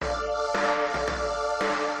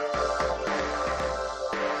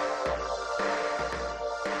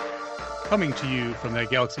coming to you from the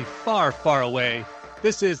galaxy far, far away.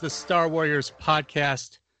 This is the Star Warriors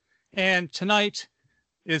podcast, and tonight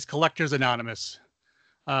is Collectors Anonymous.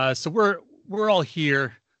 So we're all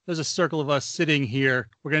here. There's a circle of us sitting here.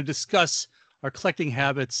 We're going to discuss our collecting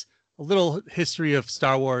habits, a little history of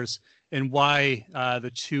Star Wars, and why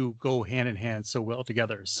the two go hand in hand so well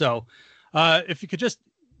together. So if you could just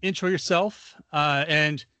intro yourself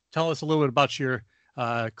and tell us a little bit about your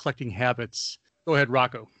collecting habits. Go ahead,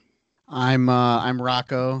 Rocco. I'm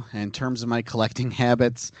Rocco. In terms of my collecting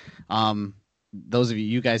habits, those of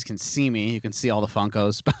you guys can see me. You can see all the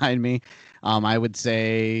Funkos behind me. I would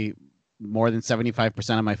say more than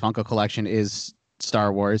 75% of my Funko collection is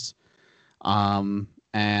Star Wars. And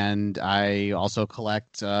I also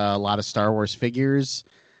collect a lot of Star Wars figures.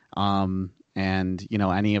 And, you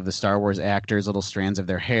know, any of the Star Wars actors' little strands of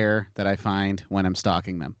their hair that I find when I'm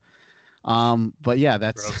stalking them. But yeah,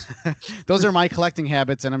 that's those are my collecting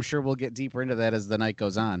habits, and I'm sure we'll get deeper into that as the night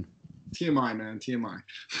goes on. TMI, man, TMI.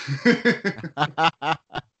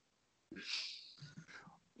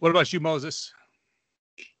 What about you, Moses?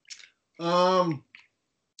 You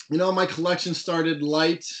know, my collection started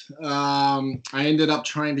light. I ended up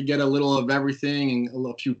trying to get a little of everything, and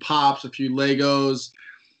a few pops, a few Legos.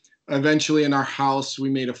 Eventually, in our house,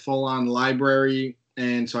 we made a full-on library.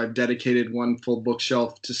 And so I've dedicated one full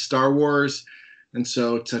bookshelf to Star Wars. And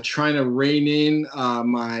so to try to rein in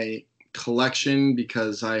my collection,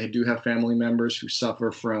 because I do have family members who suffer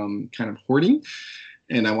from kind of hoarding,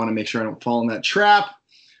 and I want to make sure I don't fall in that trap,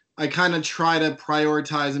 I kind of try to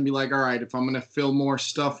prioritize and be like, all right, if I'm going to fill more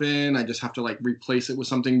stuff in, I just have to like replace it with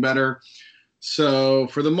something better. So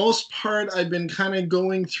for the most part, I've been kind of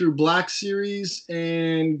going through Black Series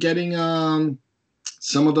and getting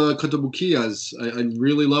some of the Kotobukias. I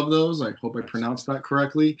really love those. I hope I pronounced that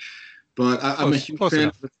correctly. But I'm a huge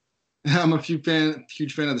fan. I'm a huge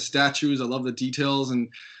fan of the statues. I love the details, and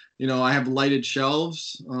you know, I have lighted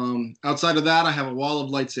shelves. Outside of that, I have a wall of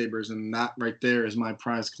lightsabers, and that right there is my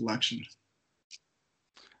prized collection.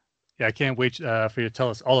 Yeah, I can't wait for you to tell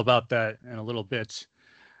us all about that in a little bit.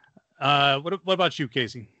 What about you,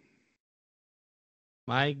 Casey?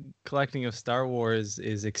 My collecting of Star Wars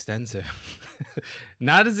is extensive.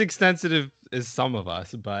 Not as extensive as some of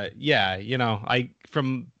us, but yeah, you know,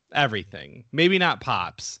 from everything. Maybe not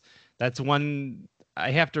pops. That's one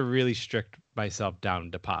I have to really strict myself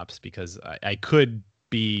down to pops, because I could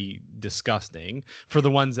be disgusting for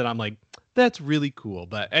the ones that I'm like, that's really cool.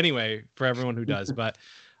 But anyway, for everyone who does, but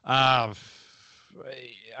I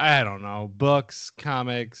don't know, books,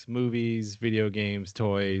 comics, movies, video games,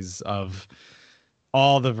 toys of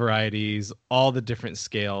all the varieties, all the different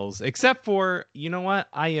scales, except for, you know what?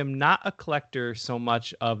 I am not a collector so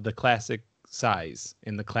much of the classic size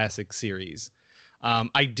in the classic series.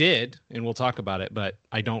 I did, and we'll talk about it, but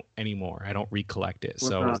I don't anymore. I don't recollect it.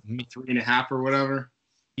 So 3.5 or whatever.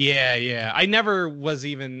 Yeah. I never was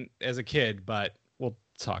even as a kid, but we'll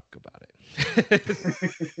talk about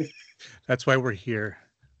it. That's why we're here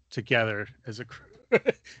together as a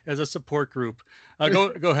as a support group.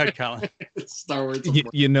 Go ahead, Colin. Star Wars.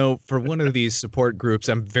 You know, for one of these support groups,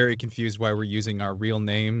 I'm very confused why we're using our real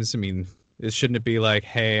names. I mean, shouldn't it be like,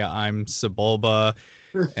 hey, I'm Sebulba,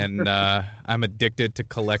 and I'm addicted to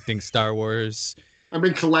collecting Star Wars. I've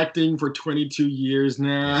been collecting for 22 years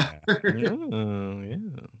now. Yeah.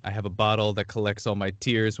 I have a bottle that collects all my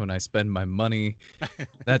tears when I spend my money.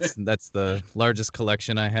 That's the largest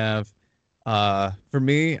collection I have. For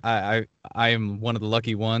me, I am one of the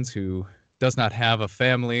lucky ones who does not have a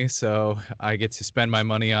family, so I get to spend my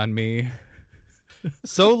money on me.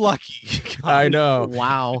 So lucky. I know.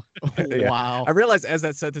 Wow. Yeah. Wow. I realized as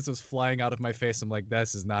that sentence was flying out of my face, I'm like,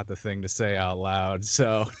 this is not the thing to say out loud.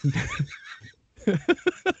 So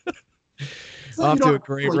off to a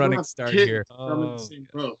great running start here.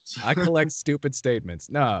 I collect stupid statements.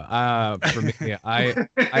 No, for me, I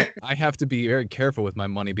have to be very careful with my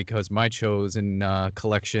money because my chosen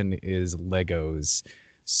collection is Legos.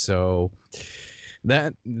 So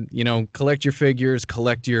that, you know, collect your figures,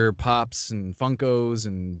 collect your pops and Funkos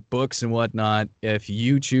and books and whatnot. If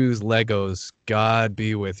you choose Legos, God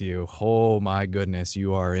be with you. Oh my goodness,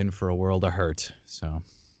 you are in for a world of hurt. So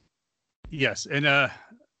yes, and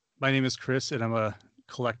my name is Chris, and I'm a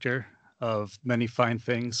collector of many fine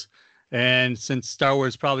things. And since Star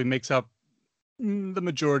Wars probably makes up the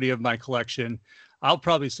majority of my collection, I'll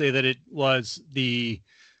probably say that it was the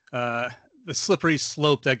slippery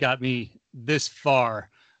slope that got me this far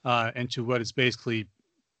into what is basically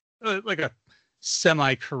like a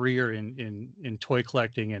semi-career in toy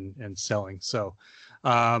collecting and selling. So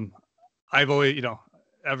I've always,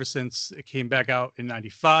 ever since it came back out in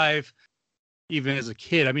 '95, even as a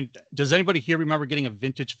kid. I mean, does anybody here remember getting a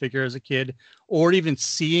vintage figure as a kid, or even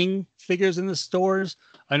seeing figures in the stores?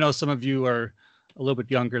 I know some of you are a little bit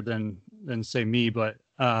younger than say me, but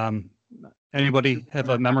anybody have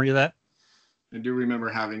a memory of that? I do remember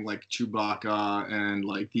having like Chewbacca and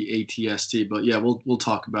like the ATST, but yeah, we'll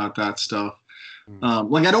talk about that stuff.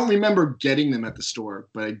 Like I don't remember getting them at the store,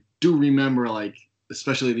 but I do remember like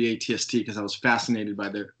especially the ATST because I was fascinated by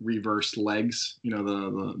the reversed legs, you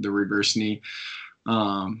know, the reverse knee.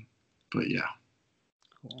 But yeah.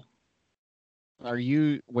 Cool. Are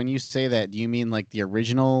you, when you say that, do you mean like the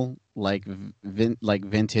original like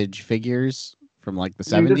vintage figures from like the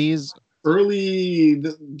 70s?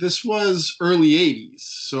 This was early 80s,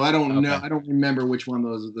 so I don't know. I don't remember which one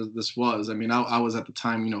this was. I mean, I was at the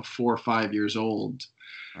time, 4 or 5 years old.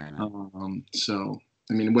 Right. So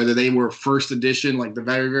I mean, whether they were first edition, like the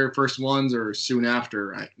very, very first ones, or soon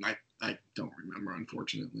after, I don't remember,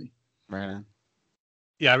 unfortunately. Right.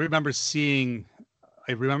 Yeah, I remember seeing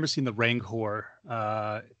the Rancor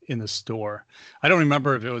in the store. I don't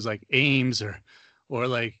remember if it was like Ames or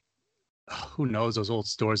like, who knows, those old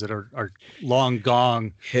stores that are long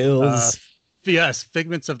gone. Hills. Yes,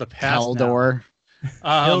 figments of the past. Haldor.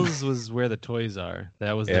 Hills was where the toys are.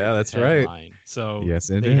 That was that's right. Line. So yes,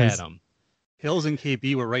 they had them. Hills and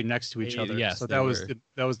KB were right next to each other. Yes, so that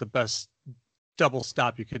was the best double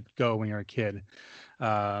stop you could go when you're a kid.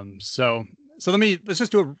 So let's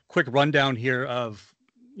just do a quick rundown here of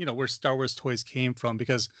where Star Wars toys came from,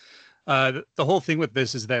 because the whole thing with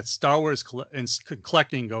this is that Star Wars and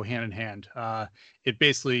collecting go hand in hand. It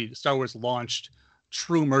basically, Star Wars launched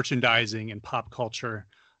true merchandising in pop culture.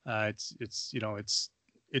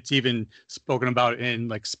 It's even spoken about in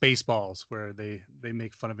like Spaceballs, where they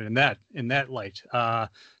make fun of it in that light.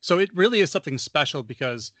 So it really is something special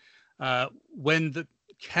because when the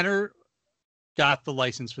Kenner got the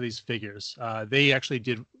license for these figures, they actually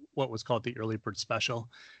did what was called the early bird special,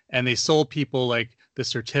 and they sold people like the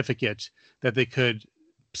certificate that they could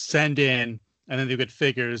send in, and then they get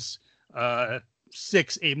figures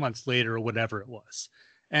 6-8 months later or whatever it was.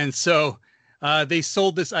 And so they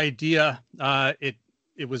sold this idea.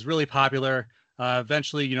 It was really popular.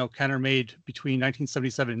 Eventually, Kenner made between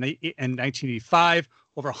 1977 and 1985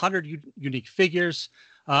 over 100 unique figures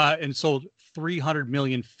and sold 300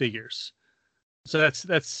 million figures. So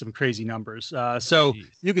that's some crazy numbers. So Jeez.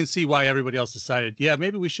 You can see why everybody else decided, yeah,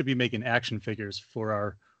 maybe we should be making action figures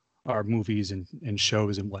for our movies and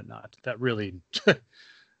shows and whatnot. That really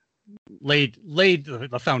laid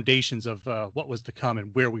the foundations of what was to come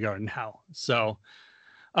and where we are now. So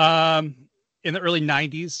in the early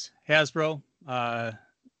 90s, Hasbro,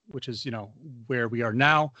 which is where we are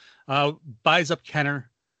now, buys up Kenner,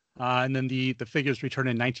 and then the figures return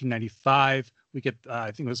in 1995. We get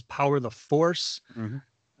I think it was Power of the Force. Mm-hmm.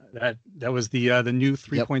 That was the new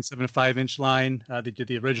 3.75 inch line. They did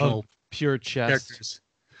the original pure chest characters.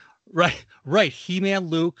 Right. He-Man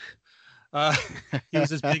Luke. He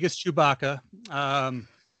was as big as Chewbacca.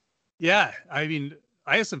 Yeah, I mean,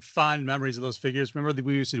 I have some fond memories of those figures. Remember that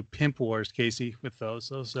we used to do Pimp Wars, Casey, with those.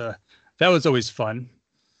 That was always fun.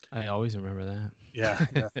 I always remember that. Yeah.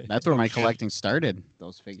 That's where my collecting started,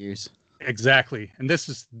 those figures. Exactly. And this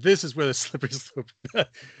is where the slippery slope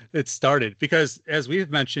it started, because as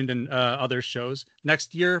we've mentioned in other shows,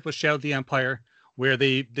 next year was Shadow of the Empire, where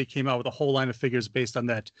they came out with a whole line of figures based on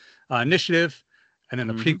that initiative. And then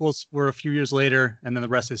the prequels were a few years later, and then the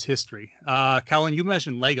rest is history. Colin, you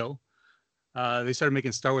mentioned Lego. They started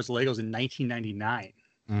making Star Wars Legos in 1999.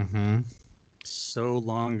 Mm-hmm. So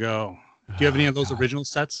long ago. Do you have any of those original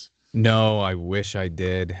sets? No, I wish I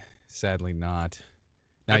did. Sadly not.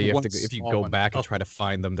 Now you have to, if you go back and try to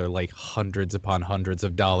find them, they're like hundreds upon hundreds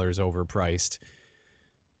of dollars overpriced.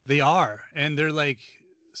 They are, and they're like,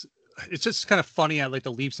 it's just kind of funny at like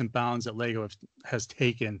the leaps and bounds that Lego has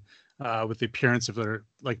taken with the appearance of their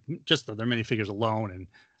their minifigures alone and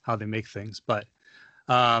how they make things. But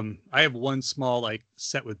I have one small like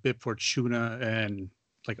set with Bib Fortuna and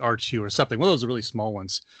like R2 or something. One of those really small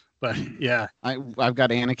ones. But yeah, I've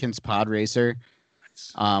got Anakin's Pod Racer.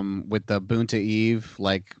 With the Boonta Eve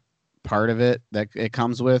like part of it that it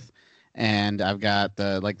comes with, and I've got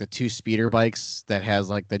the two speeder bikes that has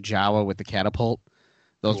like the Jawa with the catapult.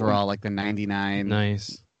 Those were all like the 99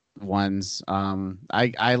 nice ones.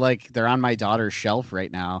 I like, they're on my daughter's shelf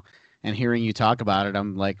right now, and hearing you talk about it,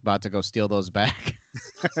 I'm like about to go steal those back.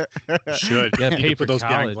 Should pay for those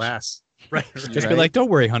behind glass. Right. Just be like, don't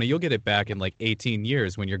worry, honey, you'll get it back in like 18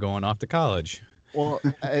 years when you're going off to college. Well,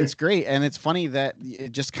 it's great, and it's funny that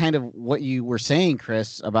just kind of what you were saying,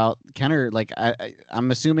 Chris, about Kenner. Like,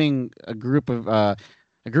 I'm assuming a group of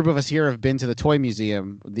A group of us here have been to the Toy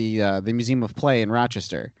Museum, the Museum of Play in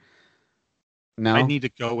Rochester. No, I need to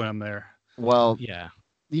go when I'm there. Well,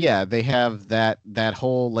 yeah, they have that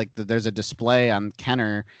whole there's a display on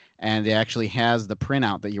Kenner, and it actually has the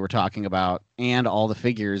printout that you were talking about and all the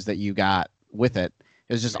figures that you got with it.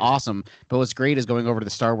 It was just awesome. But what's great is going over to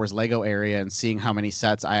the Star Wars Lego area and seeing how many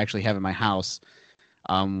sets I actually have in my house,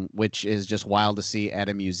 which is just wild to see at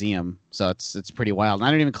a museum. So it's pretty wild. And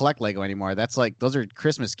I don't even collect Lego anymore. That's those are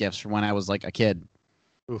Christmas gifts from when I was like a kid.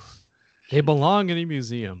 Oof. They belong in a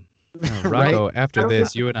museum. Rocco, after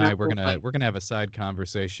this, you and I we're gonna have a side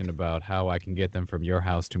conversation about how I can get them from your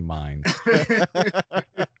house to mine.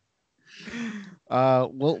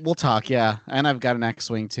 We'll talk, yeah. And I've got an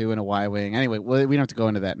X-wing too and a Y-wing. Anyway, we don't have to go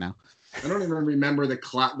into that now. I don't even remember the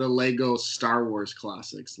Lego Star Wars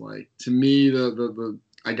classics. Like, to me, the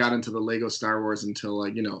I got into the Lego Star Wars until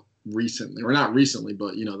recently, or not recently,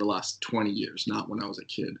 but the last 20 years, not when I was a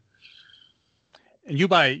kid. And you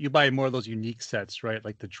buy more of those unique sets, right?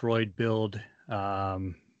 Like the droid build.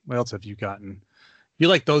 What else have you gotten? You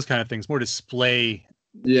like those kind of things, more display.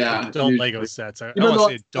 Yeah, adult Lego sets. I want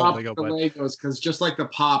to say adult Lego, but Legos, because just like the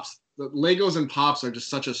Pops, the Legos and Pops are just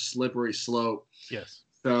such a slippery slope. Yes.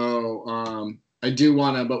 So I do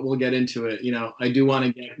want to, but we'll get into it. I do want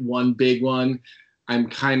to get one big one. I'm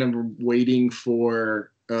kind of waiting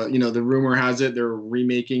for, the rumor has it they're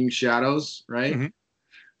remaking Shadows, right? Mm-hmm.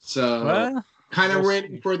 So kind of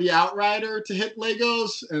waiting for the Outrider to hit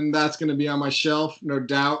Legos, and that's going to be on my shelf, no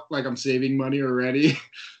doubt. Like, I'm saving money already.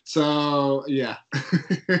 So, yeah.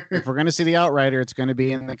 If we're going to see the Outrider, it's going to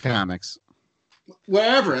be in the comics.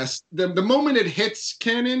 Wherever. The moment it hits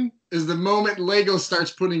canon is the moment Lego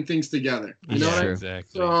starts putting things together. You know what I mean?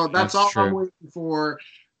 Exactly. So that's all true. I'm waiting for.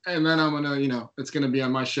 And then I'm going to, it's going to be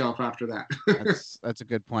on my shelf after that. That's a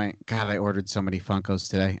good point. God, I ordered so many Funkos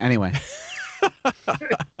today. Anyway.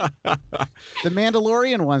 The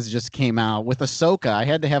Mandalorian ones just came out with Ahsoka. I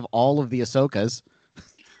had to have all of the Ahsokas.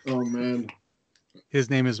 Oh, man. His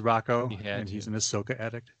name is Rocco, and he's an Ahsoka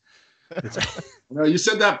addict. No, you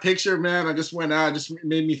said that picture, man. I just went out. It just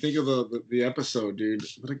made me think of the episode, dude.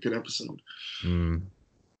 What a good episode.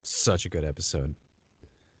 Such a good episode.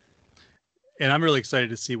 And I'm really excited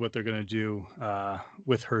to see what they're going to do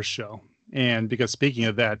with her show. And because speaking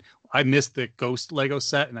of that, I missed the Ghost Lego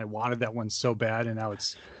set, and I wanted that one so bad, and now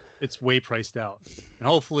it's way priced out. And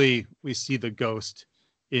hopefully we see the Ghost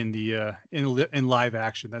in the in live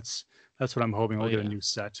action. That's what I'm hoping. We'll get a new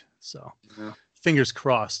set. So fingers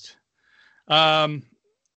crossed.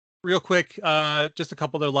 Real quick, just a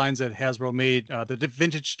couple other lines that Hasbro made. The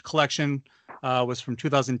Vintage collection was from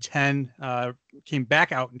 2010, came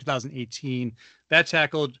back out in 2018. That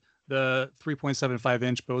tackled the 3.75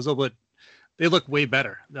 inch, but it was a little bit. They look way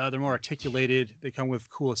better. They're more articulated. They come with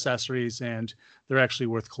cool accessories, and they're actually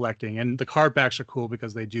worth collecting. And the card backs are cool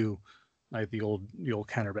because they do like the old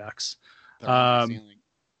Kenner backs.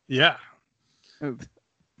 Yeah. Could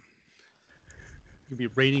be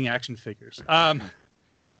rating action figures. And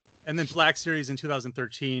then Black Series in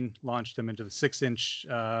 2013 launched them into the 6-inch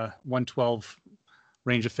 112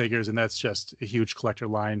 range of figures, and that's just a huge collector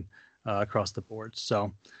line across the board.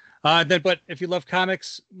 So, but if you love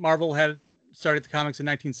comics, Marvel had started the comics in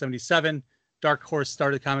 1977. Dark Horse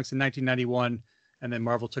started the comics in 1991, and then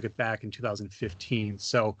Marvel took it back in 2015.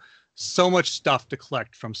 So much stuff to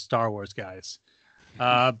collect from Star Wars, guys.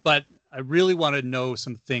 But I really want to know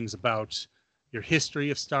some things about your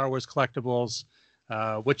history of Star Wars collectibles,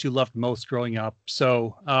 what you loved most growing up.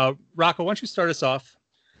 So, Rocco, why don't you start us off?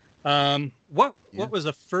 What was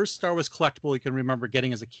the first Star Wars collectible you can remember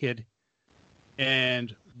getting as a kid?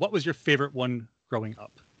 And what was your favorite one growing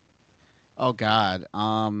up? Oh, God.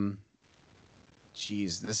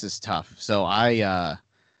 Geez, this is tough. So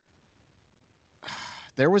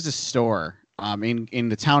there was a store in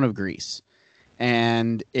the town of Greece.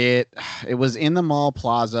 And it was in the mall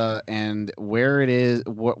plaza, and where it is,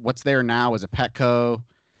 what's there now is a Petco,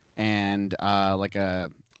 and I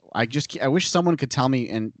wish someone could tell me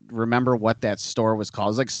and remember what that store was called. It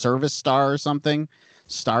was like Service Star or something,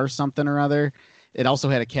 Star something or other. It also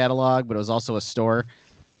had a catalog, but it was also a store.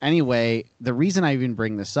 Anyway, the reason I even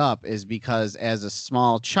bring this up is because as a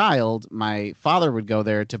small child, my father would go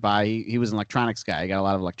there to buy. He was an electronics guy. He got a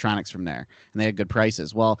lot of electronics from there, and they had good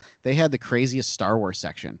prices. Well, they had the craziest Star Wars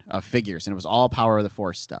section of figures, and it was all Power of the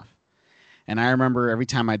Force stuff. And I remember every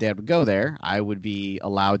time my dad would go there, I would be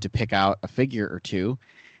allowed to pick out a figure or two.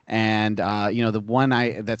 And, the one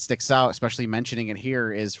that sticks out, especially mentioning it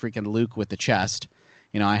here, is freaking Luke with the chest.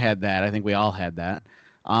 I had that. I think we all had that.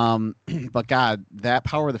 But God, that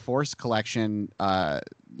Power of the Force collection,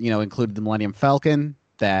 included the Millennium Falcon,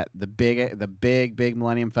 that the big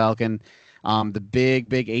Millennium Falcon, the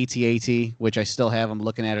big AT-AT, which I still have. I'm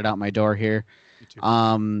looking at it out my door here.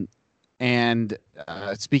 And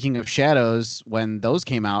speaking of shadows, when those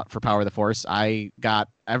came out for Power of the Force, I got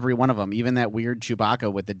every one of them, even that weird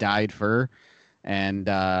Chewbacca with the dyed fur. And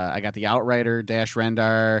I got the Outrider, Dash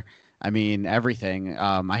Rendar. I mean, everything.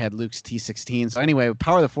 I had Luke's T-16. So anyway,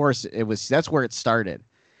 Power of the Force, that's where it started.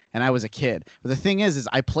 And I was a kid. But the thing is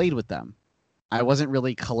I played with them. I wasn't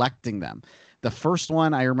really collecting them. The first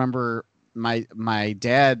one I remember my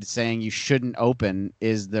dad saying you shouldn't open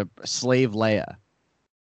is the Slave Leia.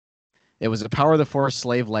 It was a Power of the Force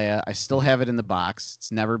Slave Leia. I still have it in the box.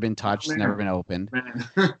 It's never been touched. It's never been opened.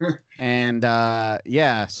 And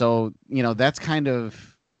so that's kind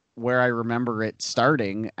of where I remember it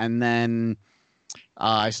starting. And then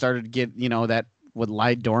I started to get that would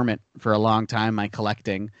lie dormant for a long time, my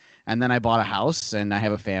collecting. And then I bought a house and I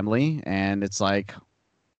have a family, and it's like,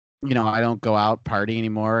 I don't go out party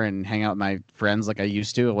anymore and hang out with my friends like I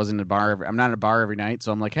used to. I wasn't in a bar. I'm not in a bar every night.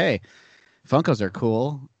 So I'm like, hey, Funkos are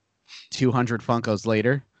cool. 200 Funkos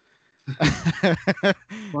later.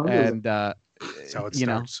 And that's how it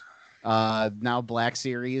starts. Now Black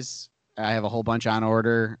Series, I have a whole bunch on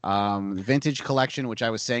order. Vintage collection, which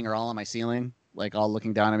I was saying are all on my ceiling, like all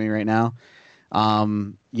looking down at me right now.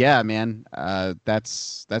 Yeah, man,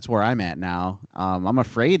 that's where I'm at now. I'm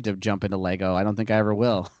afraid to jump into Lego. I don't think I ever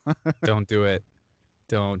will. Don't do it.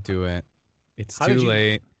 It's too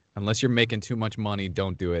late. Unless you're making too much money,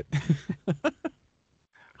 don't do it.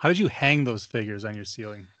 How did you hang those figures on your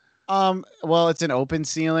ceiling? Well, it's an open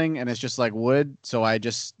ceiling and it's just like wood, so I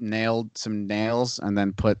just nailed some nails and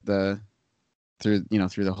then put through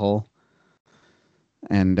the hole.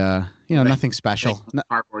 And nothing special.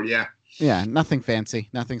 Cardboard, yeah. Yeah, nothing fancy,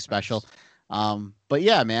 nothing special. But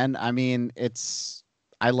yeah, man, I mean,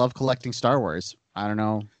 I love collecting Star Wars. I don't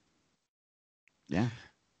know. Yeah.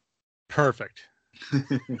 Perfect.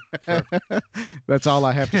 That's all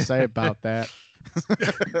I have to say about that.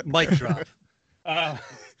 Mic drop.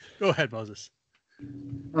 Go ahead, Moses.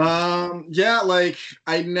 Yeah, like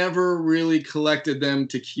I never really collected them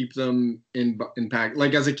to keep them in pack.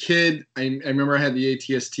 Like as a kid, I remember I had the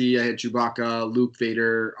AT-ST, I had Chewbacca, Luke,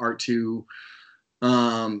 Vader, R2,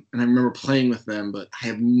 and I remember playing with them, but I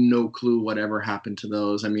have no clue whatever happened to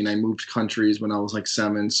those. I mean, I moved countries when I was like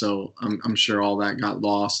 7, so I'm sure all that got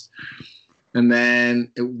lost. And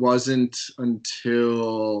then it wasn't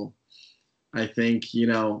until I think,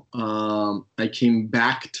 I came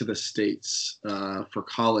back to the States for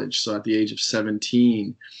college. So at the age of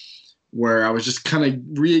 17, where I was just kind of,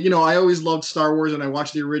 I always loved Star Wars and I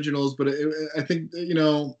watched the originals, but I think,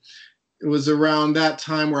 it was around that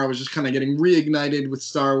time where I was just kind of getting reignited with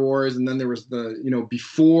Star Wars. And then there was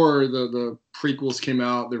before the prequels came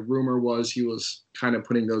out, the rumor was he was kind of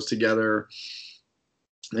putting those together.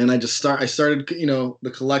 And I started,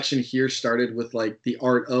 the collection here started with like the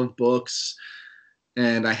art of books,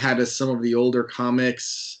 and I had some of the older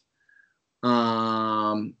comics.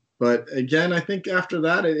 But again, I think after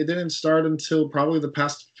that, it didn't start until probably the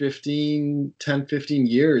past 10, 15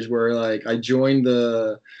 years where like I joined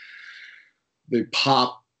the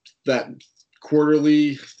Pop, that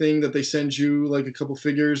quarterly thing that they send you like a couple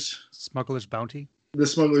figures. Smuggler's Bounty? The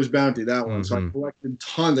Smuggler's Bounty, that one. Mm-hmm. So I collected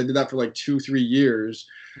tons. I did that for like 2-3 years.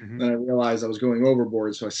 Mm-hmm. Then I realized I was going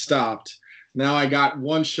overboard, so I stopped. Now I got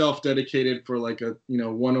one shelf dedicated for like a,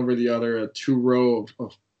 one over the other, a 2-row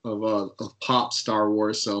of Pop Star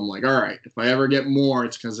Wars. So I'm like, all right, if I ever get more,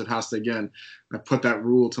 it's because it has to, again, I put that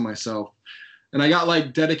rule to myself. And I got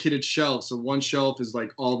like dedicated shelves. So one shelf is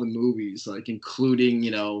like all the movies, like including,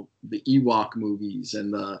 the Ewok movies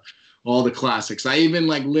and all the classics. I even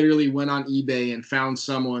like literally went on eBay and found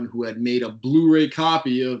someone who had made a Blu-ray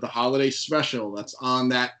copy of the holiday special that's on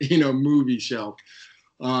that, movie shelf.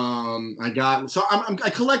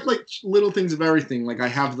 I collect like little things of everything. Like I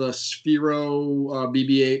have the Sphero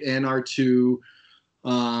BB-8 and R2.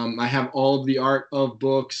 I have all of the art of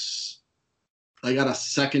books. I got a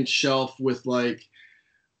second shelf with like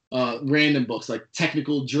random books, like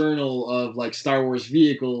Technical Journal of like Star Wars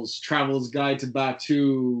Vehicles, Traveler's Guide to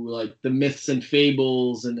Batuu, like the Myths and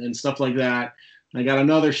Fables and stuff like that. I got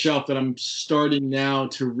another shelf that I'm starting now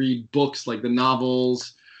to read books like the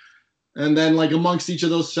novels. And then like amongst each of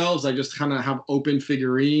those shelves, I just kind of have open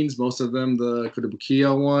figurines, most of them the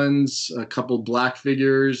Kotobukiya ones, a couple black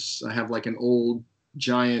figures. I have like an old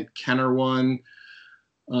giant Kenner one.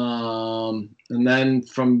 And then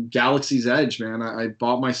from Galaxy's Edge, man, I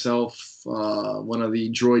bought myself one of the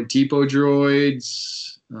Droid Depot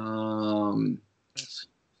droids and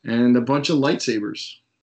a bunch of lightsabers.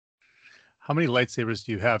 How many lightsabers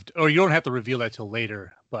do you have? Or you don't have to reveal that till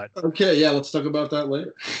later, but okay, yeah, let's talk about that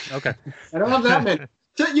later. Okay. I don't have that many.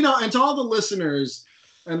 And to all the listeners,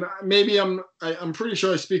 and maybe I'm pretty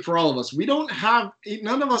sure I speak for all of us.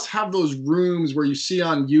 None of us have those rooms where you see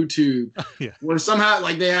on YouTube where somehow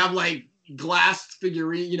like they have like glass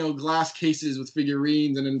figurine, glass cases with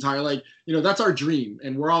figurines and entire that's our dream,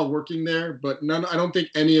 and we're all working there. But I don't think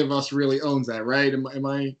any of us really owns that, right? Am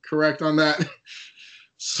I correct on that?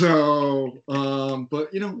 So, but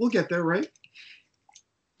we'll get there, right?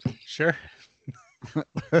 Sure.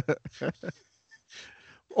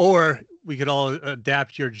 Or we could all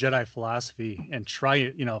adapt your Jedi philosophy and try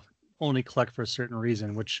it, only collect for a certain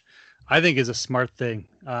reason, which I think is a smart thing.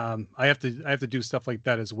 I have to do stuff like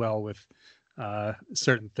that as well with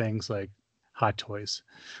certain things like hot toys.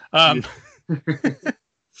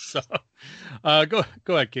 So go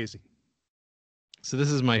ahead, Casey. So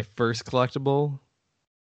this is my first collectible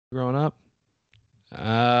growing up.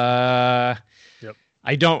 Yep.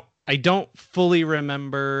 I don't fully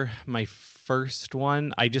remember my first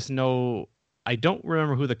one. I just know I don't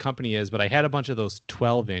remember who the company is, but I had a bunch of those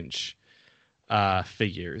 12-inch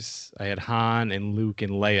figures. I had Han and Luke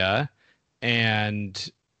and Leia,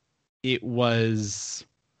 and it was,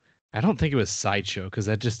 I don't think it was Sideshow because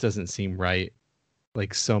that just doesn't seem right,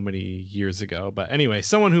 like so many years ago. But anyway,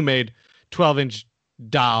 someone who made 12-inch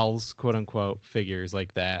dolls, quote unquote, figures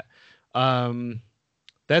like that.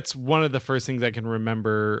 That's one of the first things I can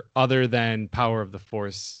remember other than Power of the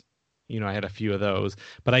Force. I had a few of those,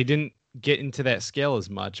 but I didn't get into that scale as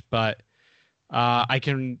much. But I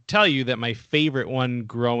can tell you that my favorite one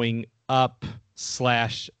growing up /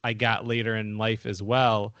 I got later in life as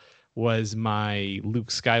well was my Luke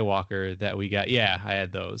Skywalker that we got. Yeah, I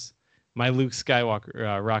had those. My Luke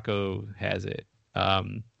Skywalker, Rocco has it.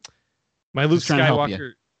 My Luke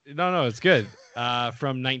Skywalker. No, it's good.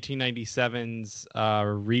 From 1997's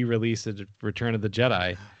re-release of Return of the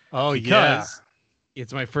Jedi. Oh, yeah.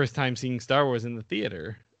 It's my first time seeing Star Wars in the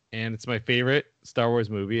theater, and it's my favorite Star Wars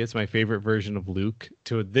movie. It's my favorite version of Luke.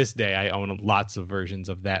 To this day, I own lots of versions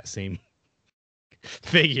of that same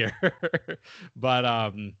figure.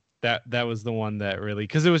 But that was the one that really,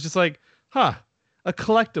 because it was just like, a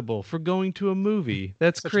collectible for going to a movie.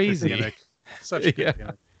 That's Such crazy. Such a good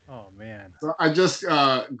gimmick. Oh, man. So I just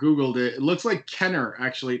Googled it. It looks like Kenner,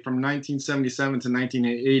 actually, from 1977 to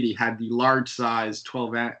 1980, had the large size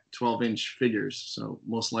 12-inch figures. So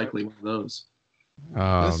most likely one of those.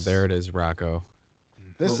 Oh, there it is, Rocco.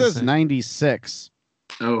 This is 96.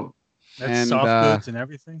 Oh. That's soft goods and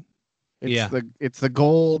everything? It's the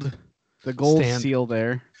gold Stand. seal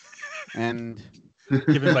there. And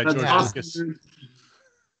given by George Lucas.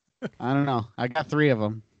 I don't know. I got 3 of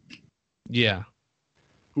them. Yeah.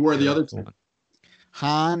 Who are the other 2?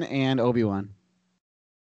 Han and Obi-Wan.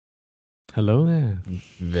 Hello there.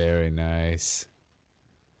 Very nice.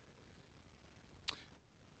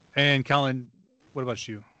 And Colin, what about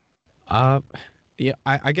you? Yeah,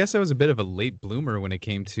 I guess I was a bit of a late bloomer when it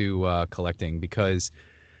came to collecting, because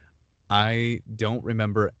I don't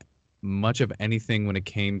remember much of anything when it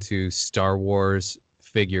came to Star Wars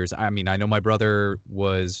figures. I mean, I know my brother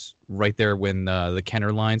was right there when the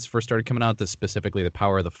Kenner lines first started coming out, specifically the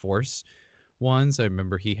Power of the Force ones. I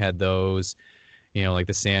remember he had those, like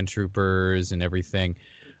the Sand Troopers and everything,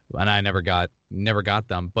 and I never got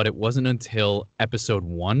them. But it wasn't until Episode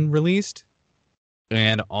 1 released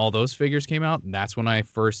and all those figures came out, and that's when I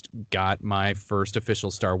first got my first official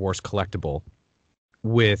Star Wars collectible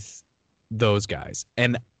with those guys.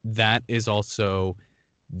 And that is also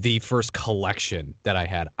the first collection that I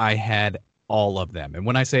had. I had all of them. And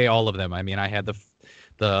when I say all of them, I mean I had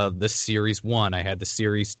the Series 1, I had the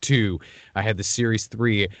Series 2, I had the Series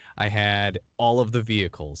 3, I had all of the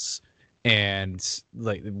vehicles. And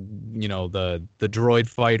the droid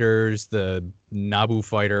fighters, the Naboo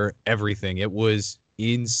fighter, everything. It was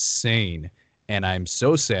insane. And I'm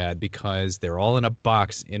so sad because they're all in a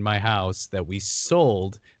box in my house that we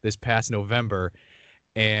sold this past November.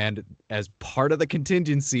 And as part of the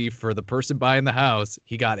contingency for the person buying the house,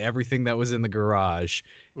 he got everything that was in the garage,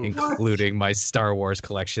 including my Star Wars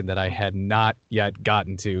collection that I had not yet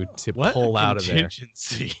gotten to pull out of there.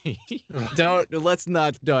 Let's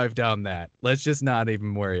not dive down that. Let's just not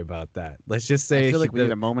even worry about that. Let's just say I feel like we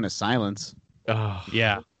need a moment of silence. Oh,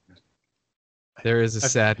 yeah. There is a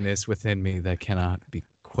sadness within me that cannot be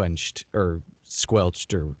quenched or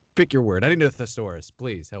squelched, or pick your word. I need a thesaurus.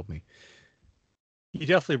 Please help me. He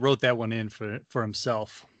definitely wrote that one in for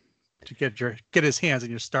himself. to get his hands on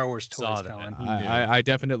your Star Wars toys. Saw that. Colin. I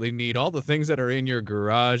definitely need all the things that are in your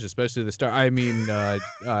garage, especially the Star. I mean,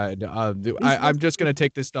 I'm just gonna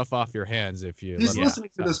take this stuff off your hands if you. He's listening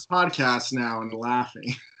to this podcast now and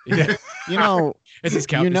laughing. You know,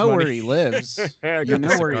 you know where he lives. You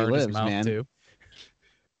know where he cigar in his lives, mouth, man. too.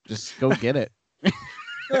 Just go get it. Do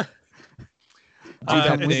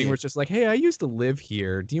that thing where it's just like, hey, I used to live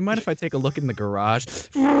here. Do you mind if I take a look in the garage?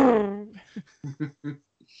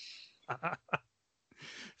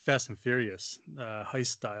 Fast and Furious, heist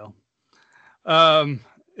style.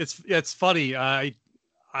 It's funny. I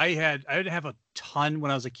didn't have a ton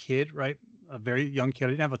when I was a kid, right? A very young kid. I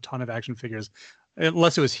didn't have a ton of action figures,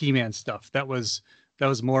 unless it was He-Man stuff. That was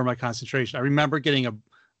more my concentration. I remember getting a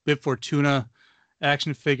Bib Fortuna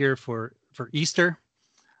action figure for Easter,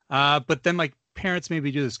 but then my parents made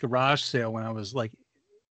me do this garage sale when I was like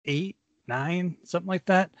 8, 9, something like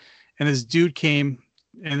that. And this dude came,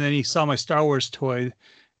 and then he saw my Star Wars toy,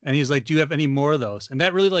 and he's like, "Do you have any more of those?" And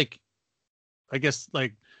that really, I guess,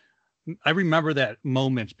 I remember that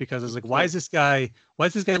moment because I was like, "Why is this guy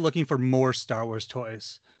looking for more Star Wars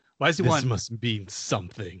toys? Why does he want?" This must mean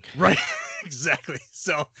something, right? Exactly.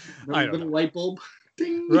 So I don't know. Light bulb.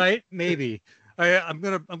 Ding. Right? Maybe. I'm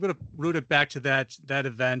gonna root it back to that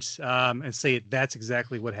event and say that's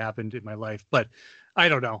exactly what happened in my life, but I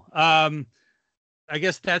don't know. I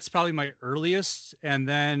guess that's probably my earliest, and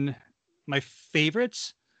then my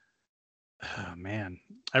favorites. Oh man,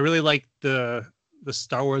 I really like the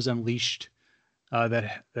Star Wars Unleashed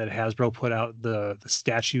that Hasbro put out, the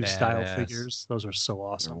statue style figures. Those are so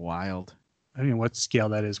awesome. They're wild. I mean, what scale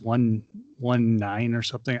that is? 1/9 or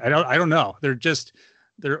something. I don't know.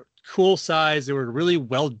 They're cool size. They were really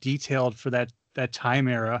well detailed for that time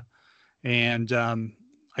era, and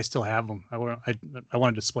I still have them. I want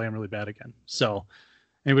to display them really bad again. So,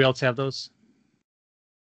 anybody else have those?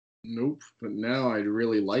 Nope, but now I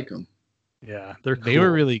really like them. Yeah, they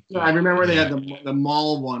were really cool. Yeah, I remember they had the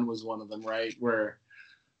mall one was one of them, right? Where,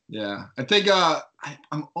 yeah, I think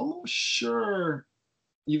I'm almost sure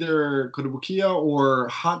either Kotobukiya or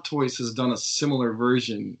Hot Toys has done a similar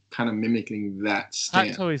version, kind of mimicking that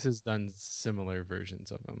stand. Hot Toys has done similar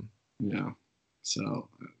versions of them. Yeah. So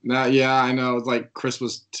now, yeah, I know. It's like Chris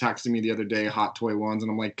was texting me the other day, Hot Toy ones,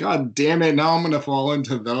 and I'm like, God damn it! Now I'm gonna fall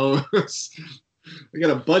into those. I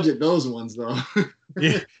gotta budget those ones though.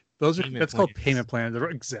 Yeah, that's called payment plans.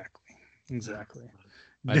 Exactly.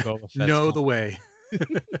 Know the way.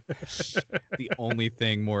 The only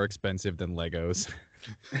thing more expensive than Legos.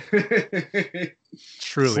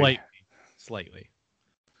 Truly. Slightly.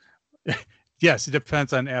 Yes, it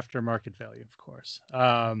depends on aftermarket value, of course.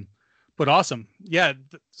 But awesome. Yeah,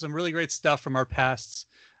 some really great stuff from our pasts.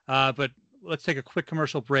 But let's take a quick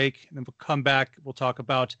commercial break, and then we'll come back. We'll talk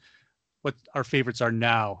about what our favorites are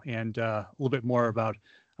now, and a little bit more about,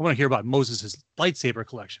 I want to hear about Moses' lightsaber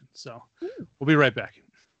collection. So we'll be right back.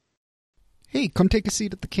 Hey, come take a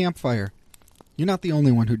seat at the campfire. You're not the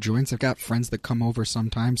only one who joins. I've got friends that come over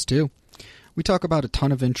sometimes, too. We talk about a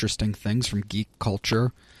ton of interesting things from geek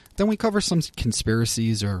culture. Then we cover some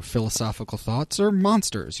conspiracies or philosophical thoughts or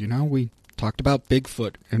monsters, We talked about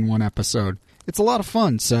Bigfoot in one episode. It's a lot of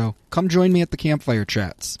fun, so come join me at the Campfire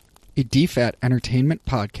Chats, a DFAT entertainment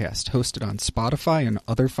podcast hosted on Spotify and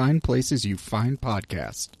other fine places you find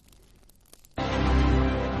podcasts.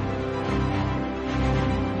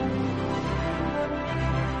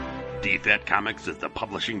 DFAT Comics is the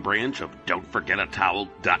publishing branch of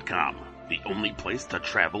Don'tForgetATowel.com, the only place to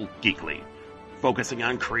travel geekly. Focusing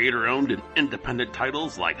on creator-owned and independent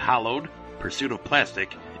titles like Hollowed, Pursuit of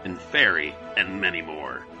Plastic, and Fairy, and many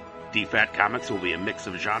more. DFAT Comics will be a mix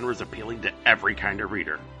of genres appealing to every kind of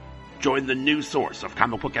reader. Join the new source of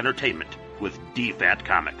comic book entertainment with DFAT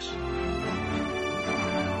Comics.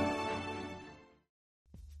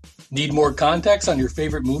 Need more context on your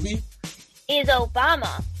favorite movie? Is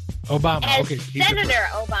Obama. As okay. Senator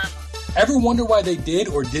Obama. Ever wonder why they did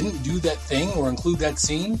or didn't do that thing or include that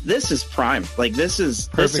scene? This is prime. This is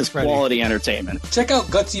quality entertainment. Check out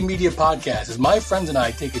Gutsy Media Podcast as my friends and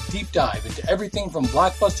I take a deep dive into everything from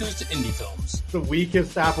blockbusters to indie films. The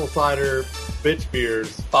weakest apple cider bitch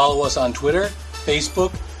beers. Follow us on Twitter,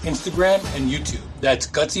 Facebook, Instagram, and YouTube. That's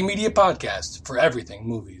Gutsy Media Podcast for everything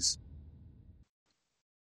movies.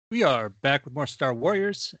 We are back with more Star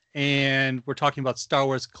Warriors, and we're talking about Star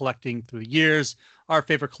Wars collecting through the years, our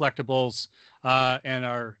favorite collectibles, and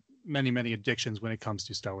our many, many addictions when it comes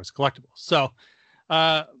to Star Wars collectibles. So,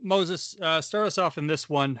 Moses, start us off in this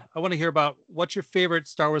one. I want to hear about what your favorite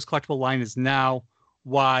Star Wars collectible line is now,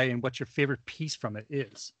 why, and what your favorite piece from it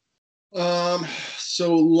is.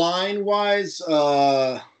 So line-wise,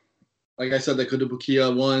 I like I said, the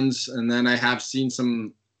Kotobukiya ones, and then I have seen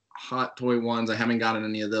some Hot Toy ones. I haven't gotten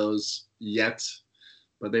any of those yet,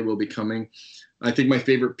 but they will be coming. I think my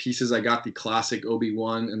favorite pieces, I got the classic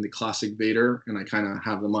Obi-Wan and the classic Vader, and I kind of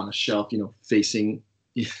have them on a shelf, facing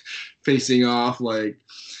off, like,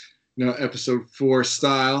 episode 4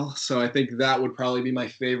 style. So I think that would probably be my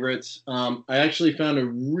favorite. I actually found a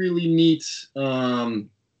really neat probe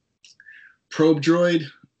droid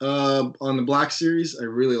on the Black Series. I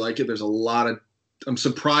really like it. There's I'm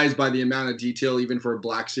surprised by the amount of detail, even for a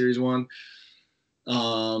Black Series one.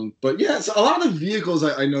 But yeah, so a lot of the vehicles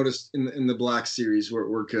I noticed in the Black Series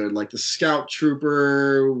were good, like the Scout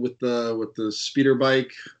Trooper with the speeder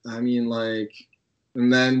bike. I mean, like,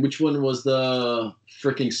 and then which one was the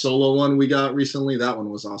freaking Solo one we got recently? That one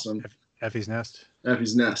was awesome. Effie's Nest.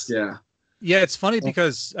 Effie's Nest, yeah. Yeah, it's funny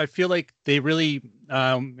because I feel like they really,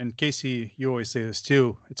 and Casey, you always say this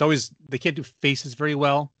too. It's always they can't do faces very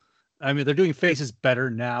well. I mean, they're doing faces better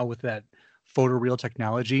now with that photoreal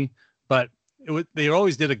technology, but they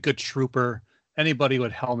always did a good trooper. Anybody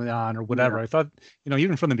with helmet on or whatever. Yeah. I thought,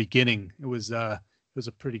 even from the beginning, it was a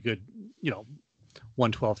pretty good,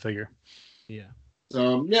 112 figure. Yeah.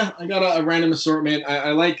 So yeah, I got a random assortment.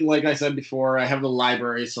 I like I said before, I have the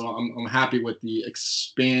library, so I'm happy with the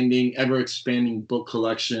ever expanding book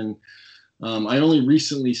collection. I only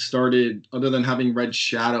recently started, other than having read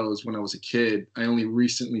Shadows when I was a kid, I only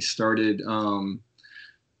recently started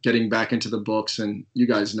getting back into the books, and you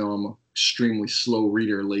guys know I'm an extremely slow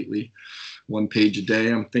reader lately. 1 page a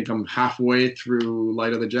day. I think I'm halfway through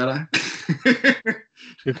Light of the Jedi.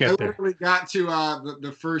 I literally got to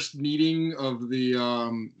the first meeting of the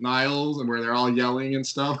Niles, and where they're all yelling and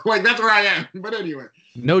stuff. Like, that's where I am. But anyway.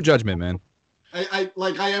 No judgment, man. I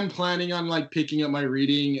am planning on picking up my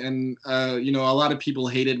reading, and a lot of people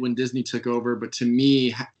hated when Disney took over, but to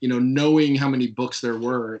me, knowing how many books there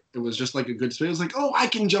were, it was just like a good space. It was like, oh, I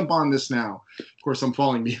can jump on this now. Of course, I'm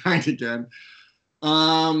falling behind again.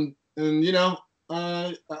 I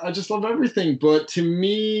just love everything. But to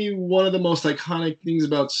me, one of the most iconic things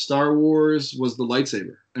about Star Wars was the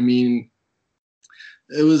lightsaber. I mean,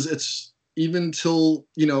 it's even till,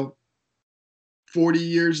 40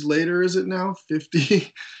 years later, is it now?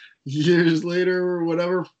 50 years later or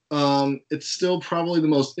whatever. It's still probably the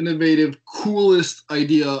most innovative, coolest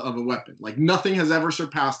idea of a weapon. Like, nothing has ever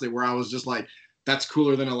surpassed it where I was just like, that's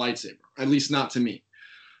cooler than a lightsaber. At least not to me.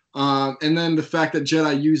 And then the fact that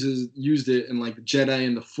Jedi used it, and like the Jedi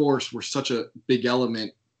and the Force were such a big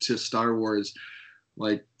element to Star Wars.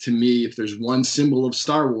 Like, to me, if there's one symbol of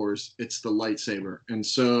Star Wars, it's the lightsaber. And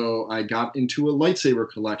so I got into a lightsaber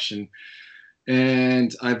collection,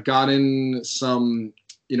 and I've gotten some,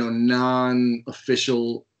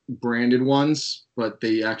 non-official branded ones, but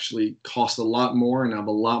they actually cost a lot more and have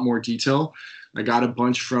a lot more detail. I got a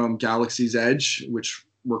bunch from Galaxy's Edge, which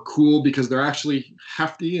were cool because they're actually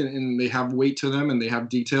hefty and they have weight to them and they have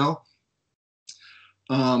detail.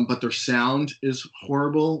 But their sound is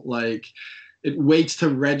horrible. Like, it waits to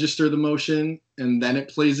register the motion and then it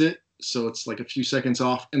plays it. So it's like a few seconds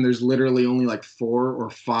off, and there's literally only like 4 or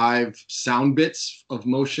 5 sound bits of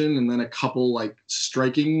motion and then a couple like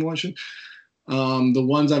striking motion. The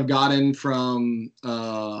ones I've gotten from,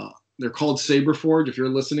 they're called Saberforge. If you're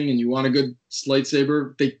listening and you want a good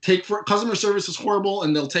lightsaber, customer service is horrible,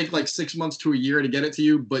 and they'll take like 6 months to a year to get it to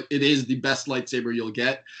you, but it is the best lightsaber you'll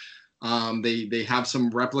get. They have some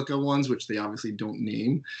replica ones, which they obviously don't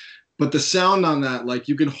name, but the sound on that, like,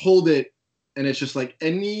 you can hold it and it's just like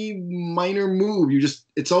any minor move,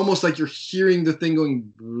 it's almost like you're hearing the thing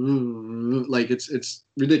going, like, it's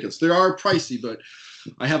ridiculous. They are pricey, but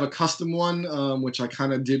I have a custom one, which I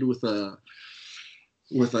kind of did with a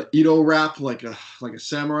Ito wrap, like a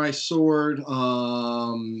samurai sword.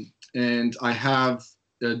 And I have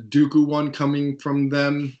a Dooku one coming from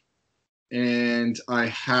them. And I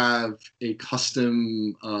have a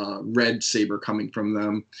custom red saber coming from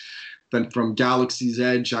them. Then from Galaxy's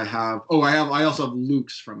Edge, I also have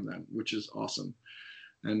Luke's from them, which is awesome.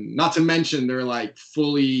 And not to mention, they're like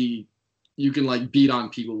fully, you can like beat on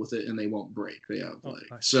people with it and they won't break. They have nice.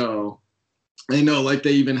 So I know, like,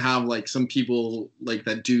 they even have like some people like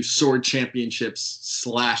that do sword championships /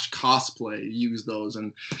 cosplay use those,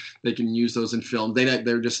 and they can use those in film.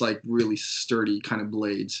 They're just like really sturdy kind of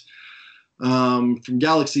blades. From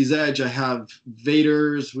Galaxy's Edge, I have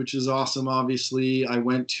Vader's, which is awesome, obviously. I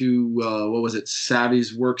went to,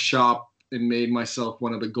 Savvy's workshop and made myself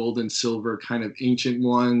one of the gold and silver kind of ancient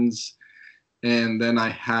ones. And then I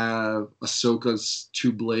have Ahsoka's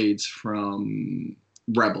 2 blades from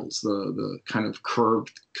Rebels, the kind of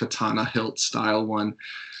curved katana hilt style one.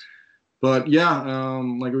 But yeah,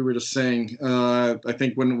 like we were just saying, I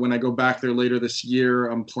think when I go back there later this year,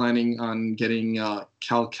 I'm planning on getting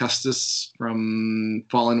Cal Kestis from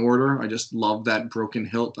Fallen Order. I just love that broken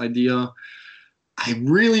hilt idea. I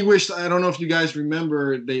really wish, I don't know if you guys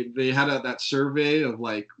remember, they had that survey of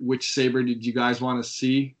like, which saber did you guys want to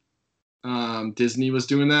see? Disney was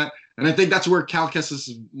doing that. And I think that's where Cal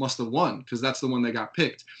Kestis must have won, because that's the one that got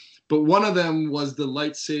picked. But one of them was the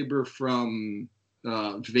lightsaber from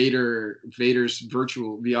Vader's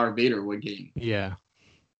virtual VR Vader game. Yeah.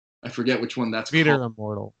 I forget which one that's Vader called.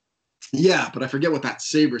 Immortal. Yeah, but I forget what that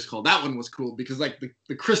saber is called. That one was cool because like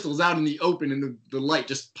the crystal's out in the open and the light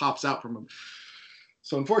just pops out from them.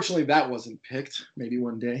 So unfortunately that wasn't picked. Maybe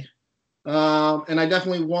one day. And I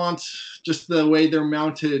definitely want just the way they're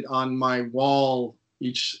mounted on my wall,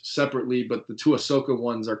 each separately, but the two Ahsoka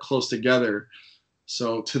ones are close together.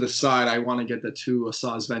 So to the side, I want to get the two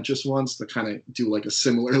Asajj Ventress ones to kind of do like a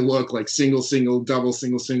similar look, like single, single, double,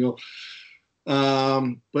 single, single.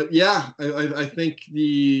 But yeah, I think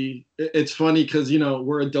it's funny because, you know,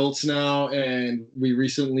 we're adults now, and we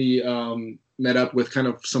recently met up with kind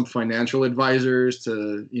of some financial advisors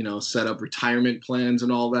to, you know, set up retirement plans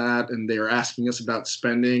and all that. And they are asking us about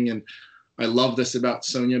spending. And I love this about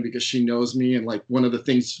Sonia because she knows me. And like one of the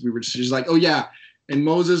things she's like, oh yeah, and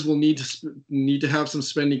Moses will need to have some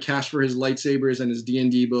spending cash for his lightsabers and his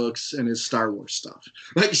D&D books and his Star Wars stuff.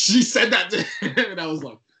 Like she said that to him, and I was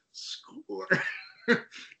like, score,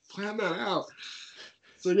 plan that out.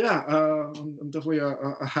 So yeah, I'm definitely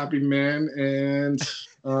a happy man, and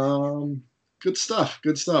good stuff.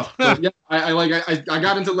 But yeah, I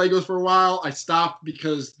got into Legos for a while. I stopped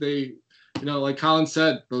because they, you know, like Colin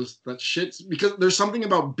said, that shit's, because there's something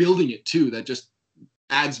about building it too that just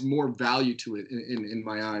adds more value to it in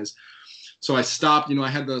my eyes. So I stopped. You know, I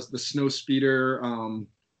had the snow speeder,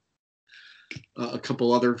 a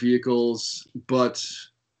couple other vehicles, but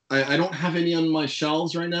I don't have any on my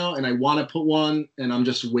shelves right now, and I want to put one, and I'm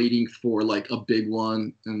just waiting for like a big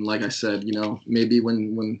one. And like I said, you know, maybe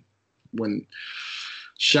when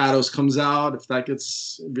Shadows comes out, if that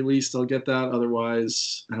gets released, I'll get that.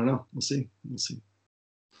 Otherwise, I don't know. We'll see.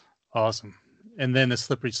 Awesome. And then the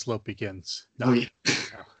slippery slope begins. Oh yeah.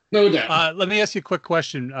 No doubt. Let me ask you a quick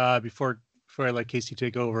question before I let Casey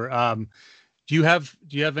take over. Do you have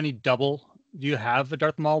any double? Do you have a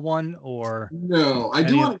Darth Maul one, or no? I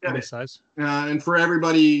do want to get it. Size? And for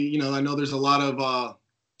everybody, you know, I know there's a lot of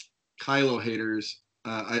Kylo haters.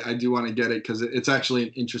 I do want to get it because it's actually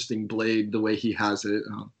an interesting blade the way he has it.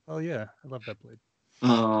 Oh yeah, I love that blade.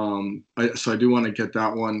 So I do want to get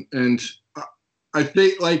that one, and I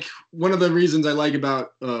think like one of the reasons I like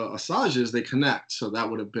about Asajj is they connect. So that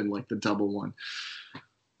would have been like the double one.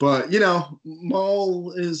 But you know,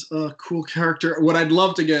 Maul is a cool character. What I'd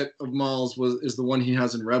love to get of Maul's is the one he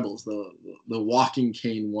has in Rebels, the walking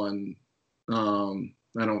cane one.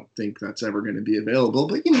 I don't think that's ever going to be available,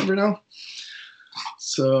 but you never know.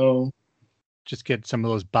 So just get some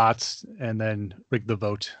of those bots and then rig the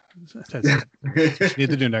vote. That's what you need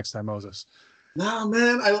to do next time, Moses. No,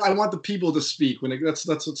 man, I want the people to speak. That's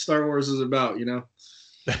what Star Wars is about, you know.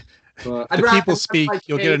 But the people speak,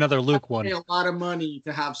 you'll get another Luke one. Pay a lot of money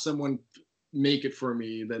to have someone make it for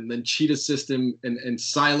me, then cheat a system and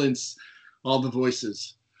silence all the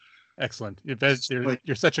voices. Excellent.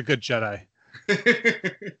 You're such a good Jedi.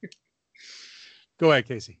 Go ahead,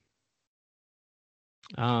 Casey.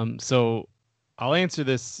 So I'll answer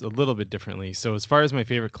this a little bit differently. So as far as my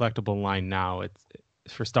favorite collectible line now, it's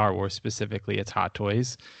for Star Wars specifically, it's Hot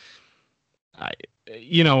Toys.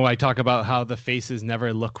 I talk about how the faces